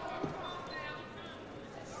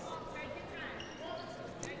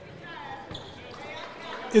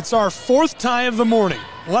 It's our 4th tie of the morning.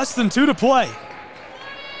 Less than 2 to play.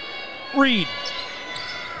 Reed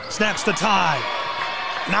snaps the tie.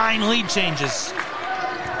 9 lead changes.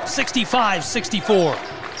 65-64.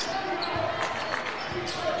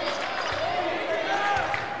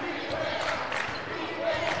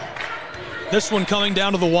 This one coming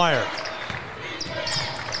down to the wire.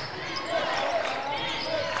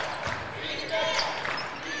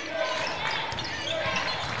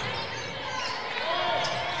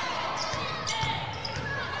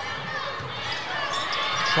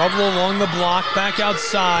 Trouble along the block, back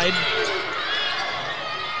outside.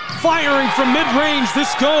 Firing from mid-range,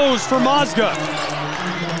 this goes for Mazga.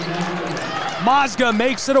 Mazga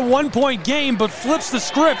makes it a 1-point game, but flips the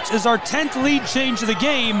script as our 10th lead change of the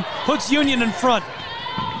game puts Union in front.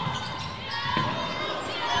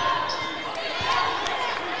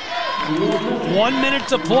 1 minute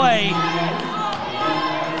to play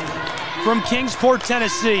from Kingsport,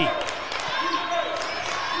 Tennessee.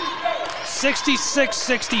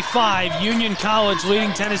 66-65, Union College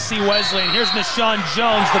leading Tennessee Wesleyan. Here's Nashawn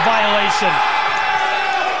Jones, the violation.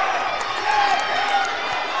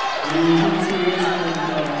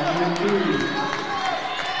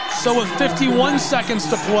 So with 51 seconds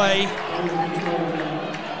to play,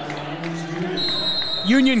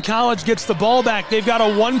 Union College gets the ball back. They've got a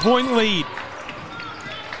 1-point lead.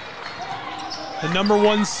 The number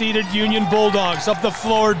 1 seeded Union Bulldogs up the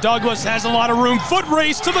floor. Douglas has a lot of room. Foot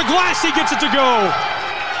race to the glass. He gets it to go.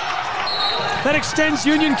 That extends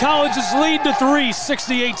Union College's lead to 3,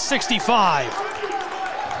 68-65.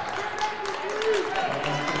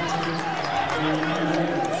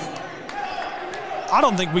 I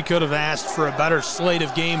don't think we could have asked for a better slate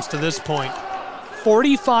of games to this point.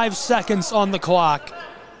 45 seconds on the clock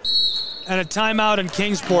and a timeout in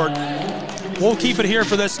Kingsport. We'll keep it here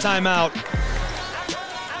for this timeout.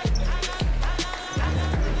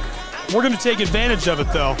 We're going to take advantage of it,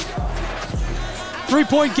 though.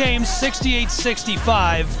 3-point game,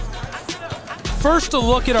 68-65. First, a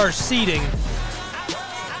look at our seeding.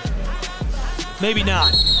 Maybe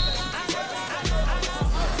not.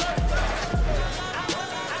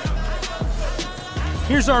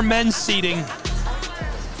 Here's our men's seeding.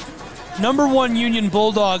 Number 1 Union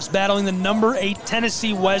Bulldogs battling the number 8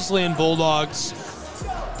 Tennessee Wesleyan Bulldogs.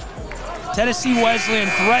 Tennessee Wesleyan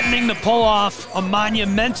threatening to pull off a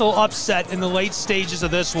monumental upset in the late stages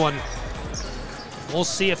of this one. We'll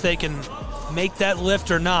see if they can make that lift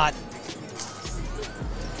or not.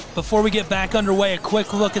 Before we get back underway, a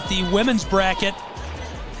quick look at the women's bracket.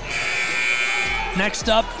 Next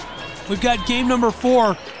up, we've got game number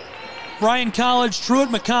 4. Bryan College, Truett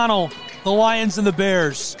McConnell, the Lions and the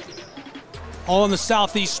Bears. All on the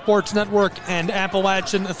Southeast Sports Network and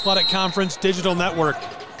Appalachian Athletic Conference Digital Network.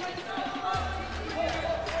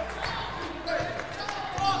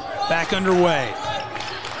 Back underway.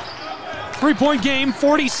 3-point game,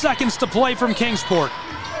 40 seconds to play from Kingsport.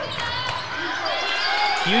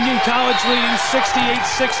 Union College leading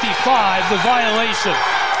 68-65, the violation.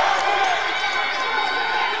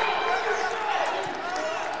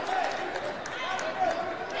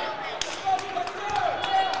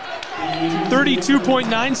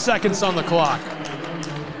 .9 seconds on the clock.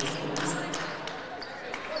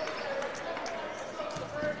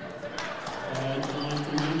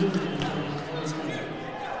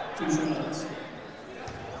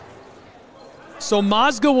 So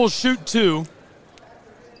Mazga will shoot 2.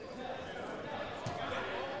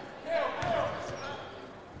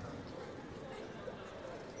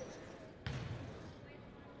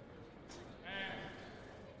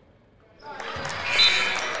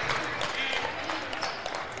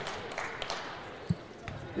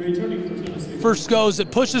 First goes,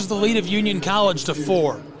 it pushes the lead of Union College to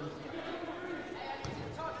 4.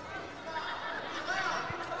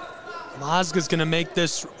 Mazga's going to make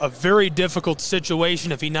this a very difficult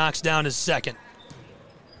situation if he knocks down his second.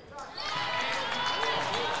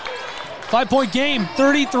 5-point game,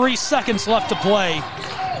 33 seconds left to play.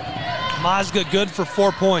 Mazga good for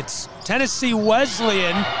 4 points. Tennessee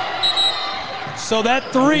Wesleyan, so that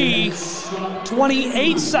 3,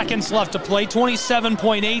 28 seconds left to play,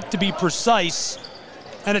 27.8 to be precise.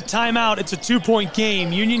 And a timeout, it's a 2-point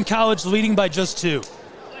game. Union College leading by just 2.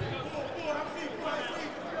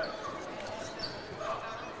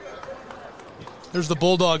 There's the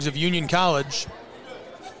Bulldogs of Union College.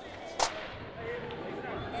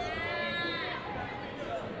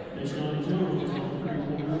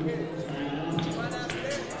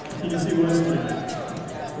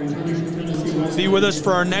 Be with us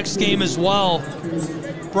for our next game as well.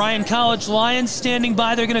 Bryan College Lions standing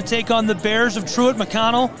by. They're going to take on the Bears of Truett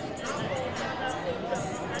McConnell.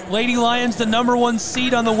 Lady Lions, the number 1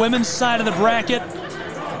 seed on the women's side of the bracket.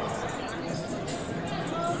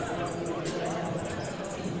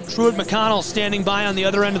 Truett McConnell standing by on the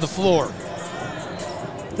other end of the floor.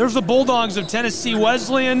 There's the Bulldogs of Tennessee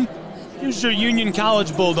Wesleyan. Here's your Union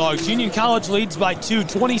College Bulldogs. Union College leads by 2,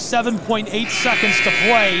 27.8 seconds to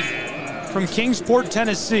play from Kingsport,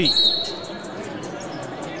 Tennessee.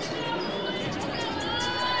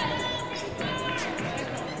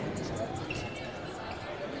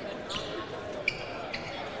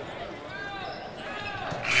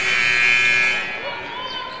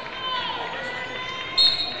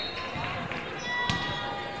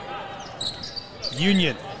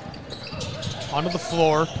 Union onto the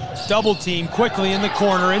floor, double team quickly in the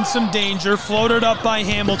corner, in some danger, floated up by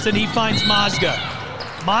Hamilton. He finds Mazga.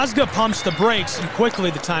 Mazga pumps the brakes and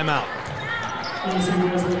quickly the timeout.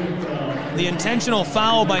 The intentional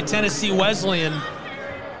foul by Tennessee Wesleyan.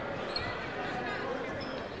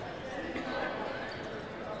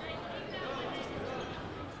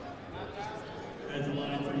 At the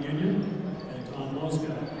line for Union, and Tom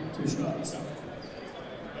Mosca, 2 shots.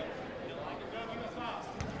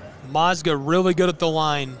 Mosga really good at the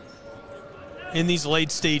line in these late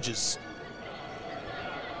stages.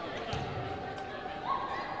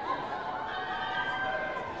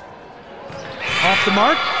 Off the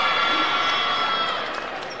mark.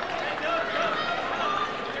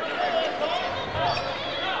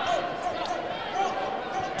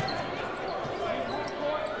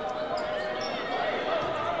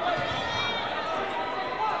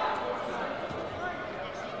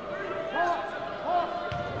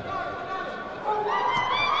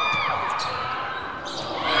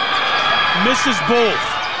 Misses both.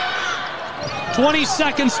 20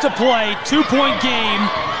 seconds to play, 2-point game,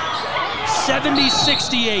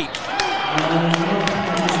 70-68.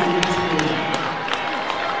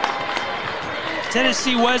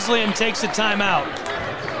 Tennessee Wesleyan takes a timeout.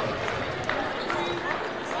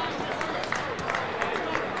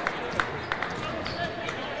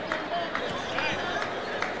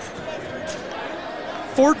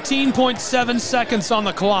 .7 seconds on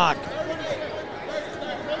the clock.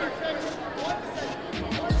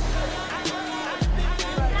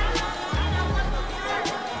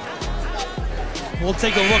 We'll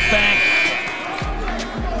take a look back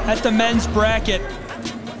at the men's bracket.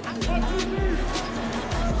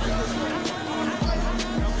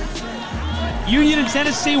 Union and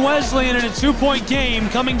Tennessee Wesleyan in a 2-point game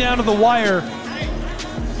coming down to the wire.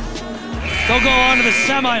 They'll go on to the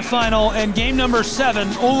semifinal, and game number 7,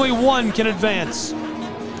 only one can advance.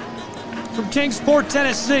 From Kingsport,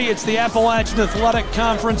 Tennessee, it's the Appalachian Athletic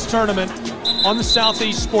Conference Tournament on the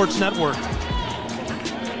Southeast Sports Network.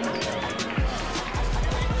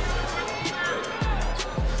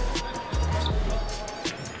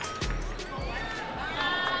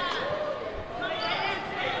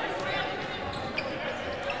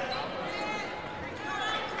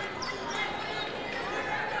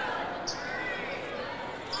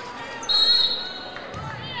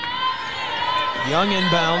 Young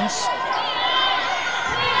inbounds.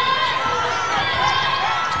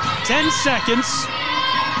 10 seconds.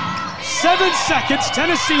 7 seconds.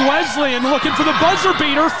 Tennessee Wesleyan looking for the buzzer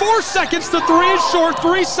beater. 4 seconds. The 3 is short.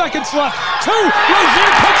 3 seconds left. 2.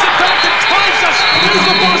 Rozier puts it back and ties us. There's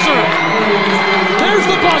the buzzer. There's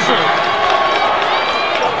the buzzer.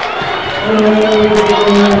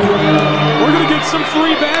 We're going to get some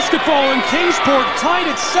free basketball in Kingsport.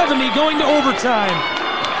 Tied at 70 going to overtime.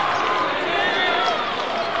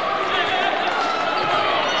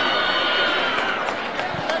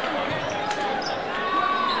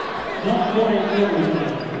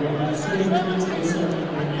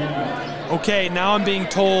 Okay, now I'm being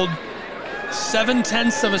told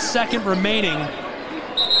 0.7 seconds remaining.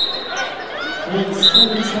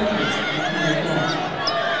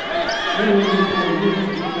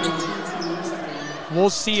 We'll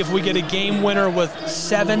see if we get a game winner with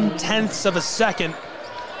 0.7 seconds.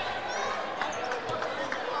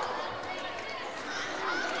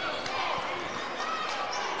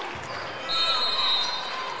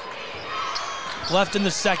 Left in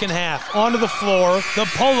the second half. Onto the floor. The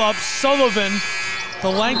pull-up. Sullivan. The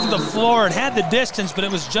length of the floor. It had the distance, but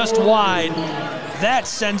it was just wide. That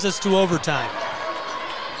sends us to overtime.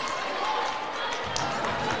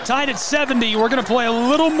 Tied at 70. We're going to play a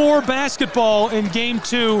little more basketball in Game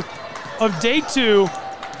 2 of Day 2.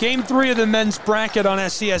 Game 3 of the men's bracket on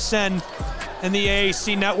SCSN and the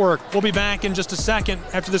AAC Network. We'll be back in just a second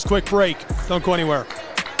after this quick break. Don't go anywhere.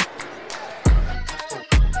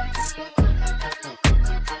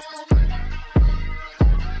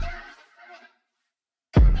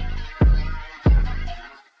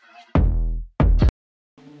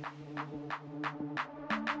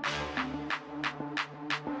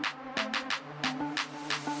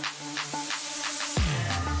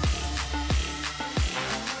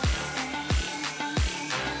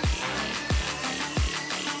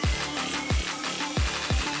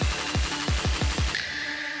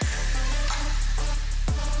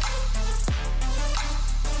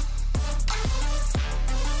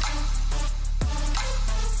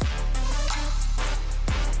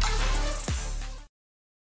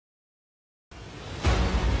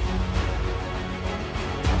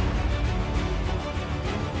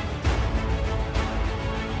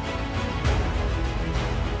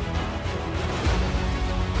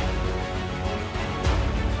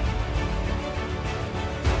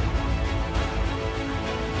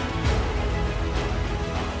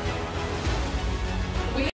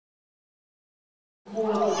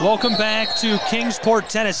 Welcome back to Kingsport,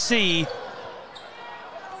 Tennessee.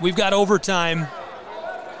 We've got overtime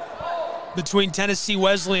between Tennessee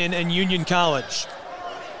Wesleyan and Union College.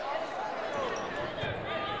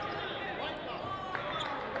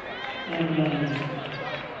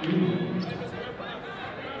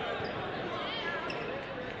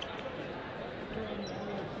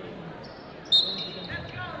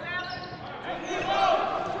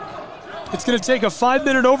 It's going to take a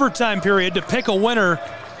 5-minute overtime period to pick a winner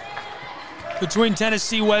between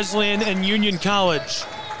Tennessee Wesleyan and Union College.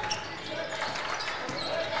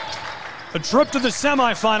 A trip to the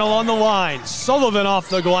semifinal on the line. Sullivan off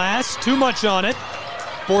the glass, too much on it.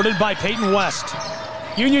 Boarded by Peyton West.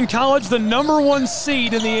 Union College, the #1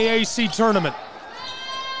 seed in the AAC tournament.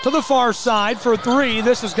 To the far side for three.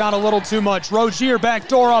 This has got a little too much. Rozier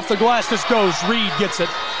backdoor off the glass. This goes. Reed gets it.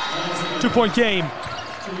 2-point game.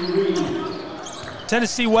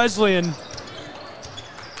 Tennessee Wesleyan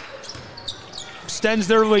extends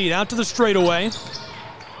their lead out to the straightaway.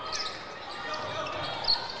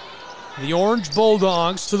 The Orange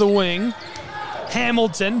Bulldogs to the wing.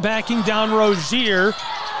 Hamilton backing down Rozier.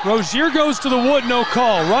 Rozier goes to the wood, no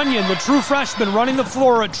call. Runyon, the true freshman, running the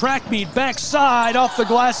floor at track meet. Backside, off the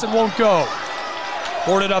glass, and won't go.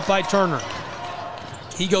 Boarded up by Turner.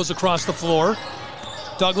 He goes across the floor.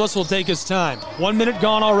 Douglas will take his time. 1 minute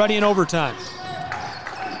gone already in overtime.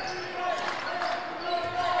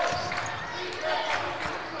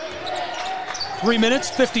 Three minutes,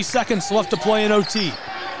 50 seconds left to play in OT.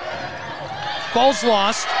 Ball's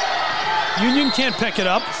lost. Union can't pick it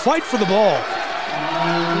up. Fight for the ball.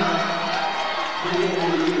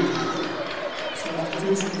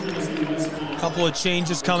 Couple of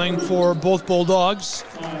changes coming for both Bulldogs.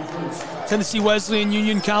 Tennessee Wesleyan,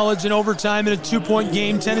 Union College in overtime in a 2-point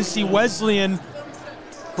game. Tennessee Wesleyan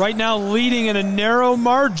right now leading in a narrow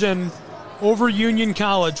margin over Union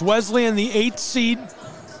College. Wesleyan, the 8th seed.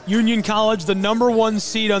 Union College, the #1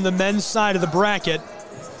 seed on the men's side of the bracket.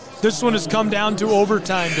 This one has come down to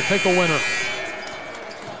overtime to pick a winner.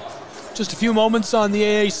 Just a few moments on the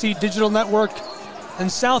AAC Digital Network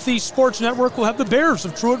and Southeast Sports Network. We'll have the Bears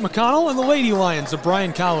of Truett McConnell and the Lady Lions of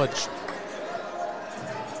Bryan College.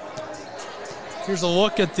 Here's a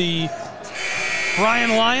look at the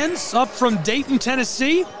Bryan Lions up from Dayton,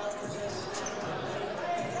 Tennessee.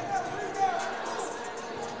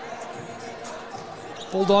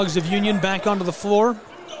 Bulldogs of Union back onto the floor.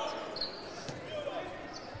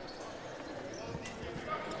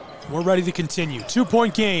 We're ready to continue.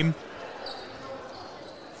 2-point game.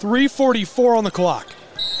 3:44 on the clock.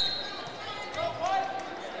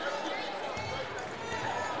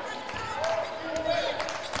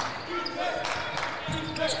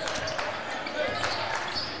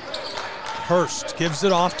 Hurst gives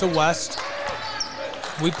it off to West.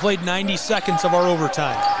 We played 90 seconds of our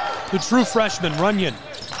overtime. The true freshman, Runyon,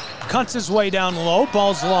 cuts his way down low.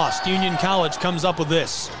 Ball's lost. Union College comes up with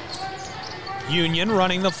this. Union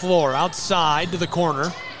running the floor outside to the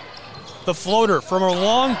corner. The floater from a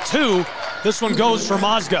long two. This one goes for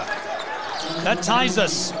Mazga. That ties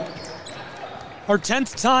us. Our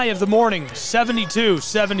 10th tie of the morning,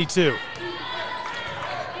 72-72.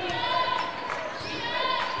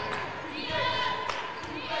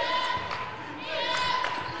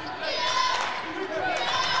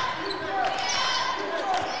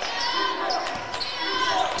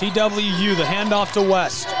 TWU, the handoff to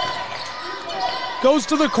West. Goes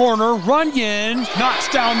to the corner, Runyon knocks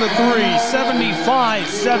down the three,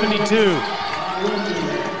 75-72.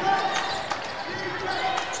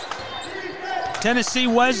 Tennessee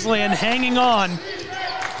Wesleyan hanging on,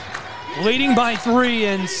 leading by 3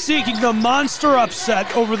 and seeking the monster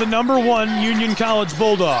upset over the #1 Union College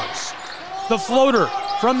Bulldogs. The floater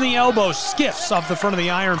from the elbow skiffs off the front of the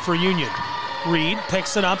iron for Union. Reed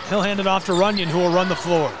picks it up, he'll hand it off to Runyon, who will run the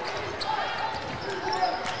floor.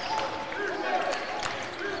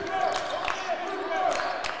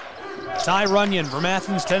 Ty Runyon from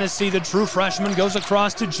Athens, Tennessee, the true freshman, goes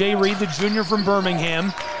across to Jay Reed, the junior from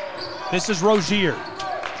Birmingham. This is Rozier.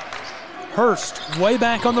 Hurst way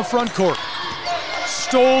back on the front court.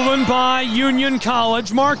 Stolen by Union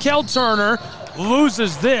College. Markel Turner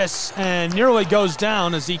loses this and nearly goes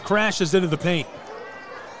down as he crashes into the paint.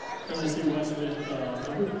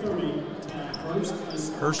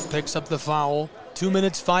 Hurst picks up the foul. 2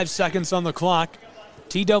 minutes, 5 seconds on the clock.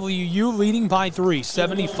 TWU leading by 3,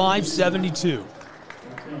 75-72.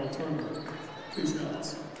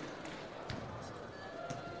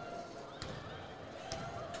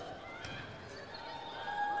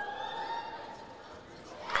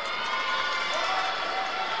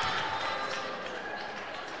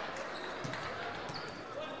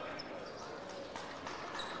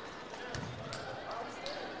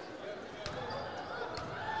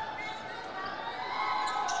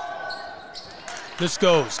 This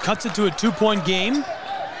goes, cuts it to a 2-point game.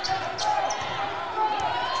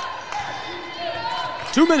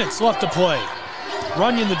 2 minutes left to play.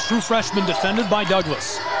 Runyon, the true freshman, defended by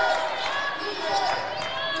Douglas.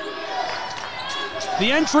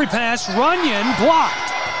 The entry pass, Runyon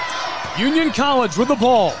blocked. Union College with the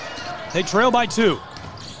ball. They trail by 2.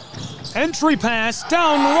 Entry pass,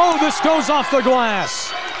 down low, this goes off the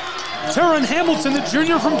glass. Taryn Hamilton, the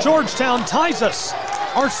junior from Georgetown, ties us.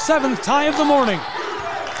 Our 7th tie of the morning.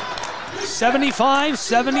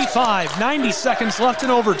 75-75, 90 seconds left in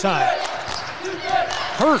overtime.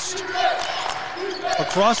 Hurst,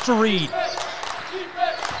 across to Reed.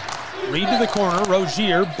 Reed to the corner,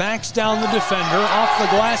 Rozier backs down the defender, off the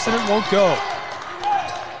glass, and it won't go.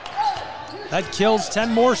 That kills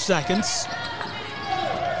 10 more seconds.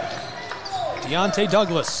 Deontay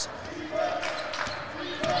Douglas,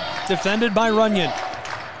 defended by Runyon.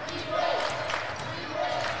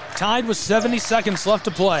 Tied with 70 seconds left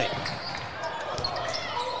to play.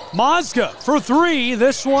 Mazga for 3,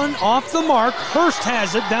 this one off the mark. Hurst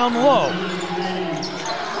has it down low.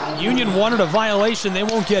 Union wanted a violation, they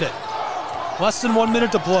won't get it. Less than 1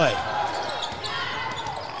 minute to play.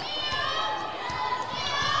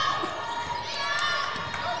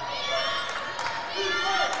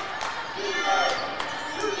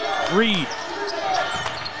 Reed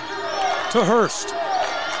to Hurst.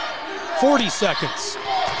 40 seconds.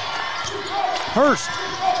 Hurst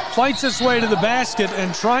fights his way to the basket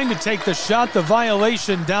and trying to take the shot, the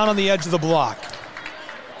violation down on the edge of the block.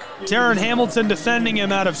 Taryn Hamilton defending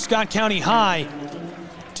him out of Scott County High.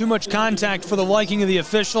 Too much contact for the liking of the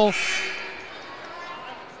official,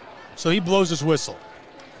 so he blows his whistle.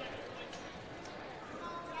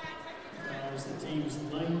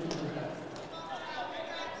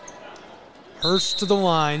 Hurst to the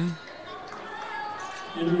line.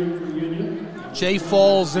 Jay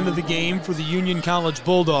Falls into the game for the Union College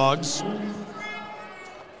Bulldogs.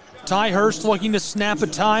 Ty Hurst looking to snap a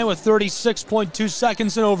tie with 36.2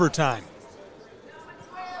 seconds in overtime.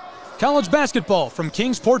 College basketball from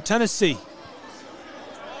Kingsport, Tennessee.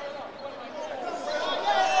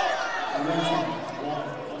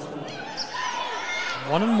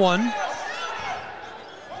 One and one.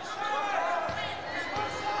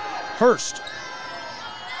 Hurst.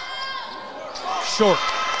 Short.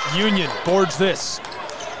 Union boards this.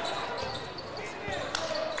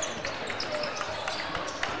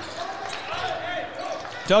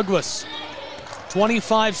 Douglas.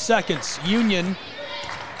 25 seconds. Union.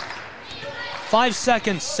 5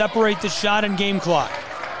 seconds separate the shot and game clock.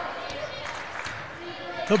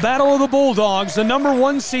 The battle of the Bulldogs, the number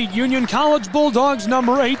 1 seed Union College Bulldogs,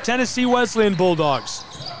 number 8 Tennessee Wesleyan Bulldogs.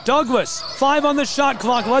 Douglas, 5 on the shot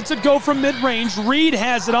clock, lets it go from mid-range. Reed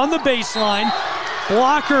has it on the baseline,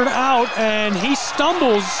 blockered out, and he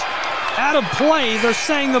stumbles out of play. They're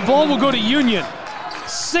saying the ball will go to Union.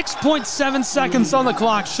 6.7 seconds on the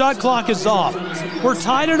clock, shot clock is off. We're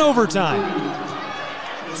tied in overtime.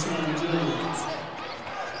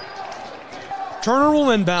 Turner will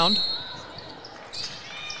inbound.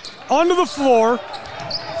 Onto the floor.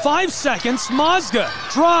 5 seconds. Mazga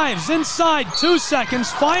drives inside. 2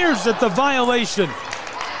 seconds. Fires at the violation.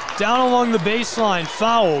 Down along the baseline.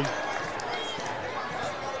 Fouled.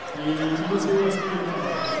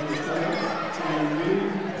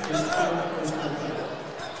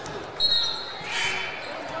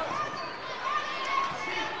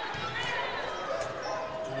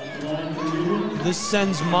 This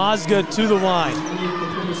sends Mazga to the line.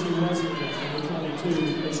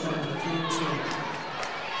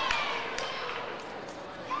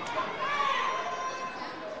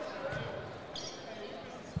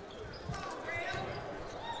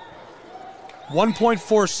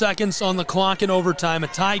 .4 seconds on the clock in overtime. A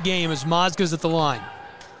tie game as Mazga's at the line.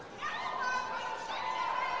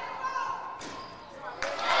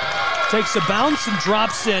 Takes a bounce and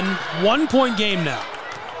drops in. 1 point game now.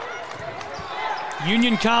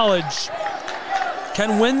 Union College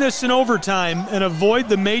can win this in overtime and avoid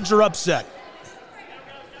the major upset.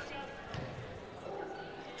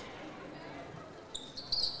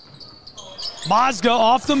 Mazga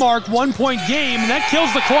off the mark, 1 point game, and that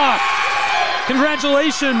kills the clock.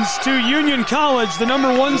 Congratulations to Union College, the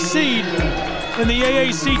number 1 seed in the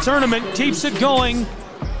AAC tournament, keeps it going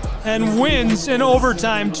and wins in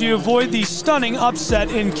overtime to avoid the stunning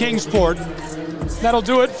upset in Kingsport. That'll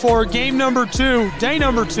do it for game number 2, day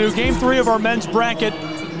number 2, game 3 of our men's bracket.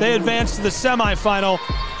 They advance to the semifinal.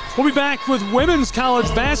 We'll be back with women's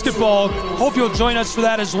college basketball. Hope you'll join us for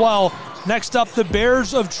that as well. Next up, the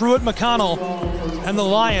Bears of Truett-McConnell and the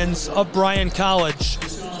Lions of Bryan College.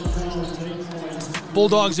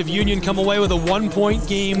 Bulldogs of Union come away with a 1 point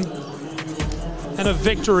game and a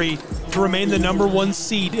victory to remain the #1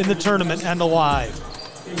 seed in the tournament and alive.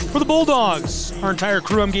 For the Bulldogs, our entire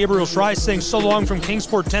crew, I'm Gabriel Schrei saying so long from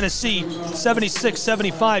Kingsport, Tennessee.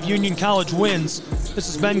 76-75 Union College wins. This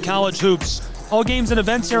has been College Hoops. All games and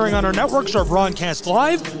events airing on our networks are broadcast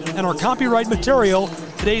live, and our copyright material,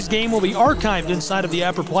 today's game, will be archived inside of the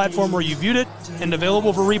Apple platform where you viewed it and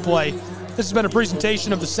available for replay. This has been a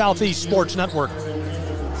presentation of the Southeast Sports Network.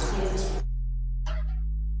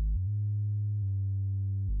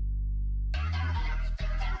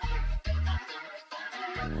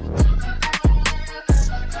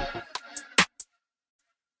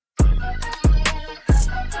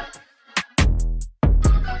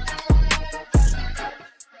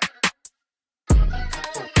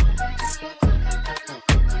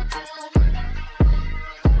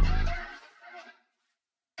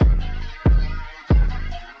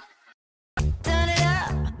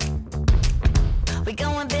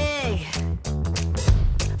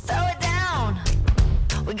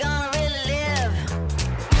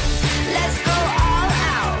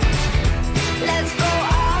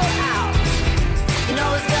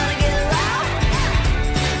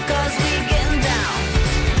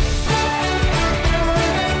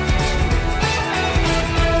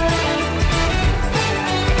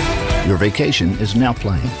 Your vacation is now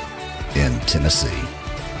playing in Tennessee.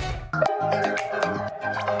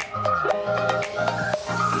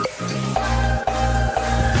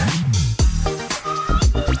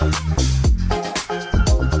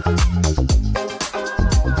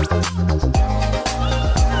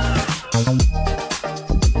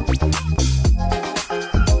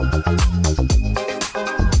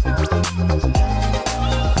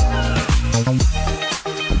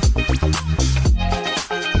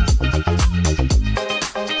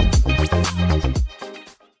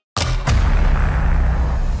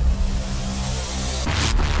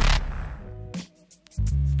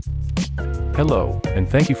 Hello, and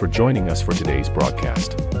thank you for joining us for today's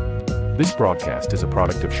broadcast. This broadcast is a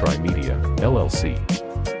product of Schrei Media, LLC.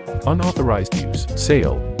 Unauthorized use,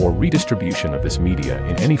 sale, or redistribution of this media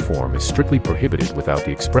in any form is strictly prohibited without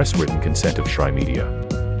the express written consent of Schrei Media.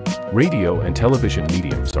 Radio and television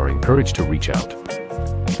mediums are encouraged to reach out.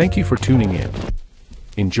 Thank you for tuning in.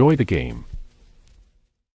 Enjoy the game.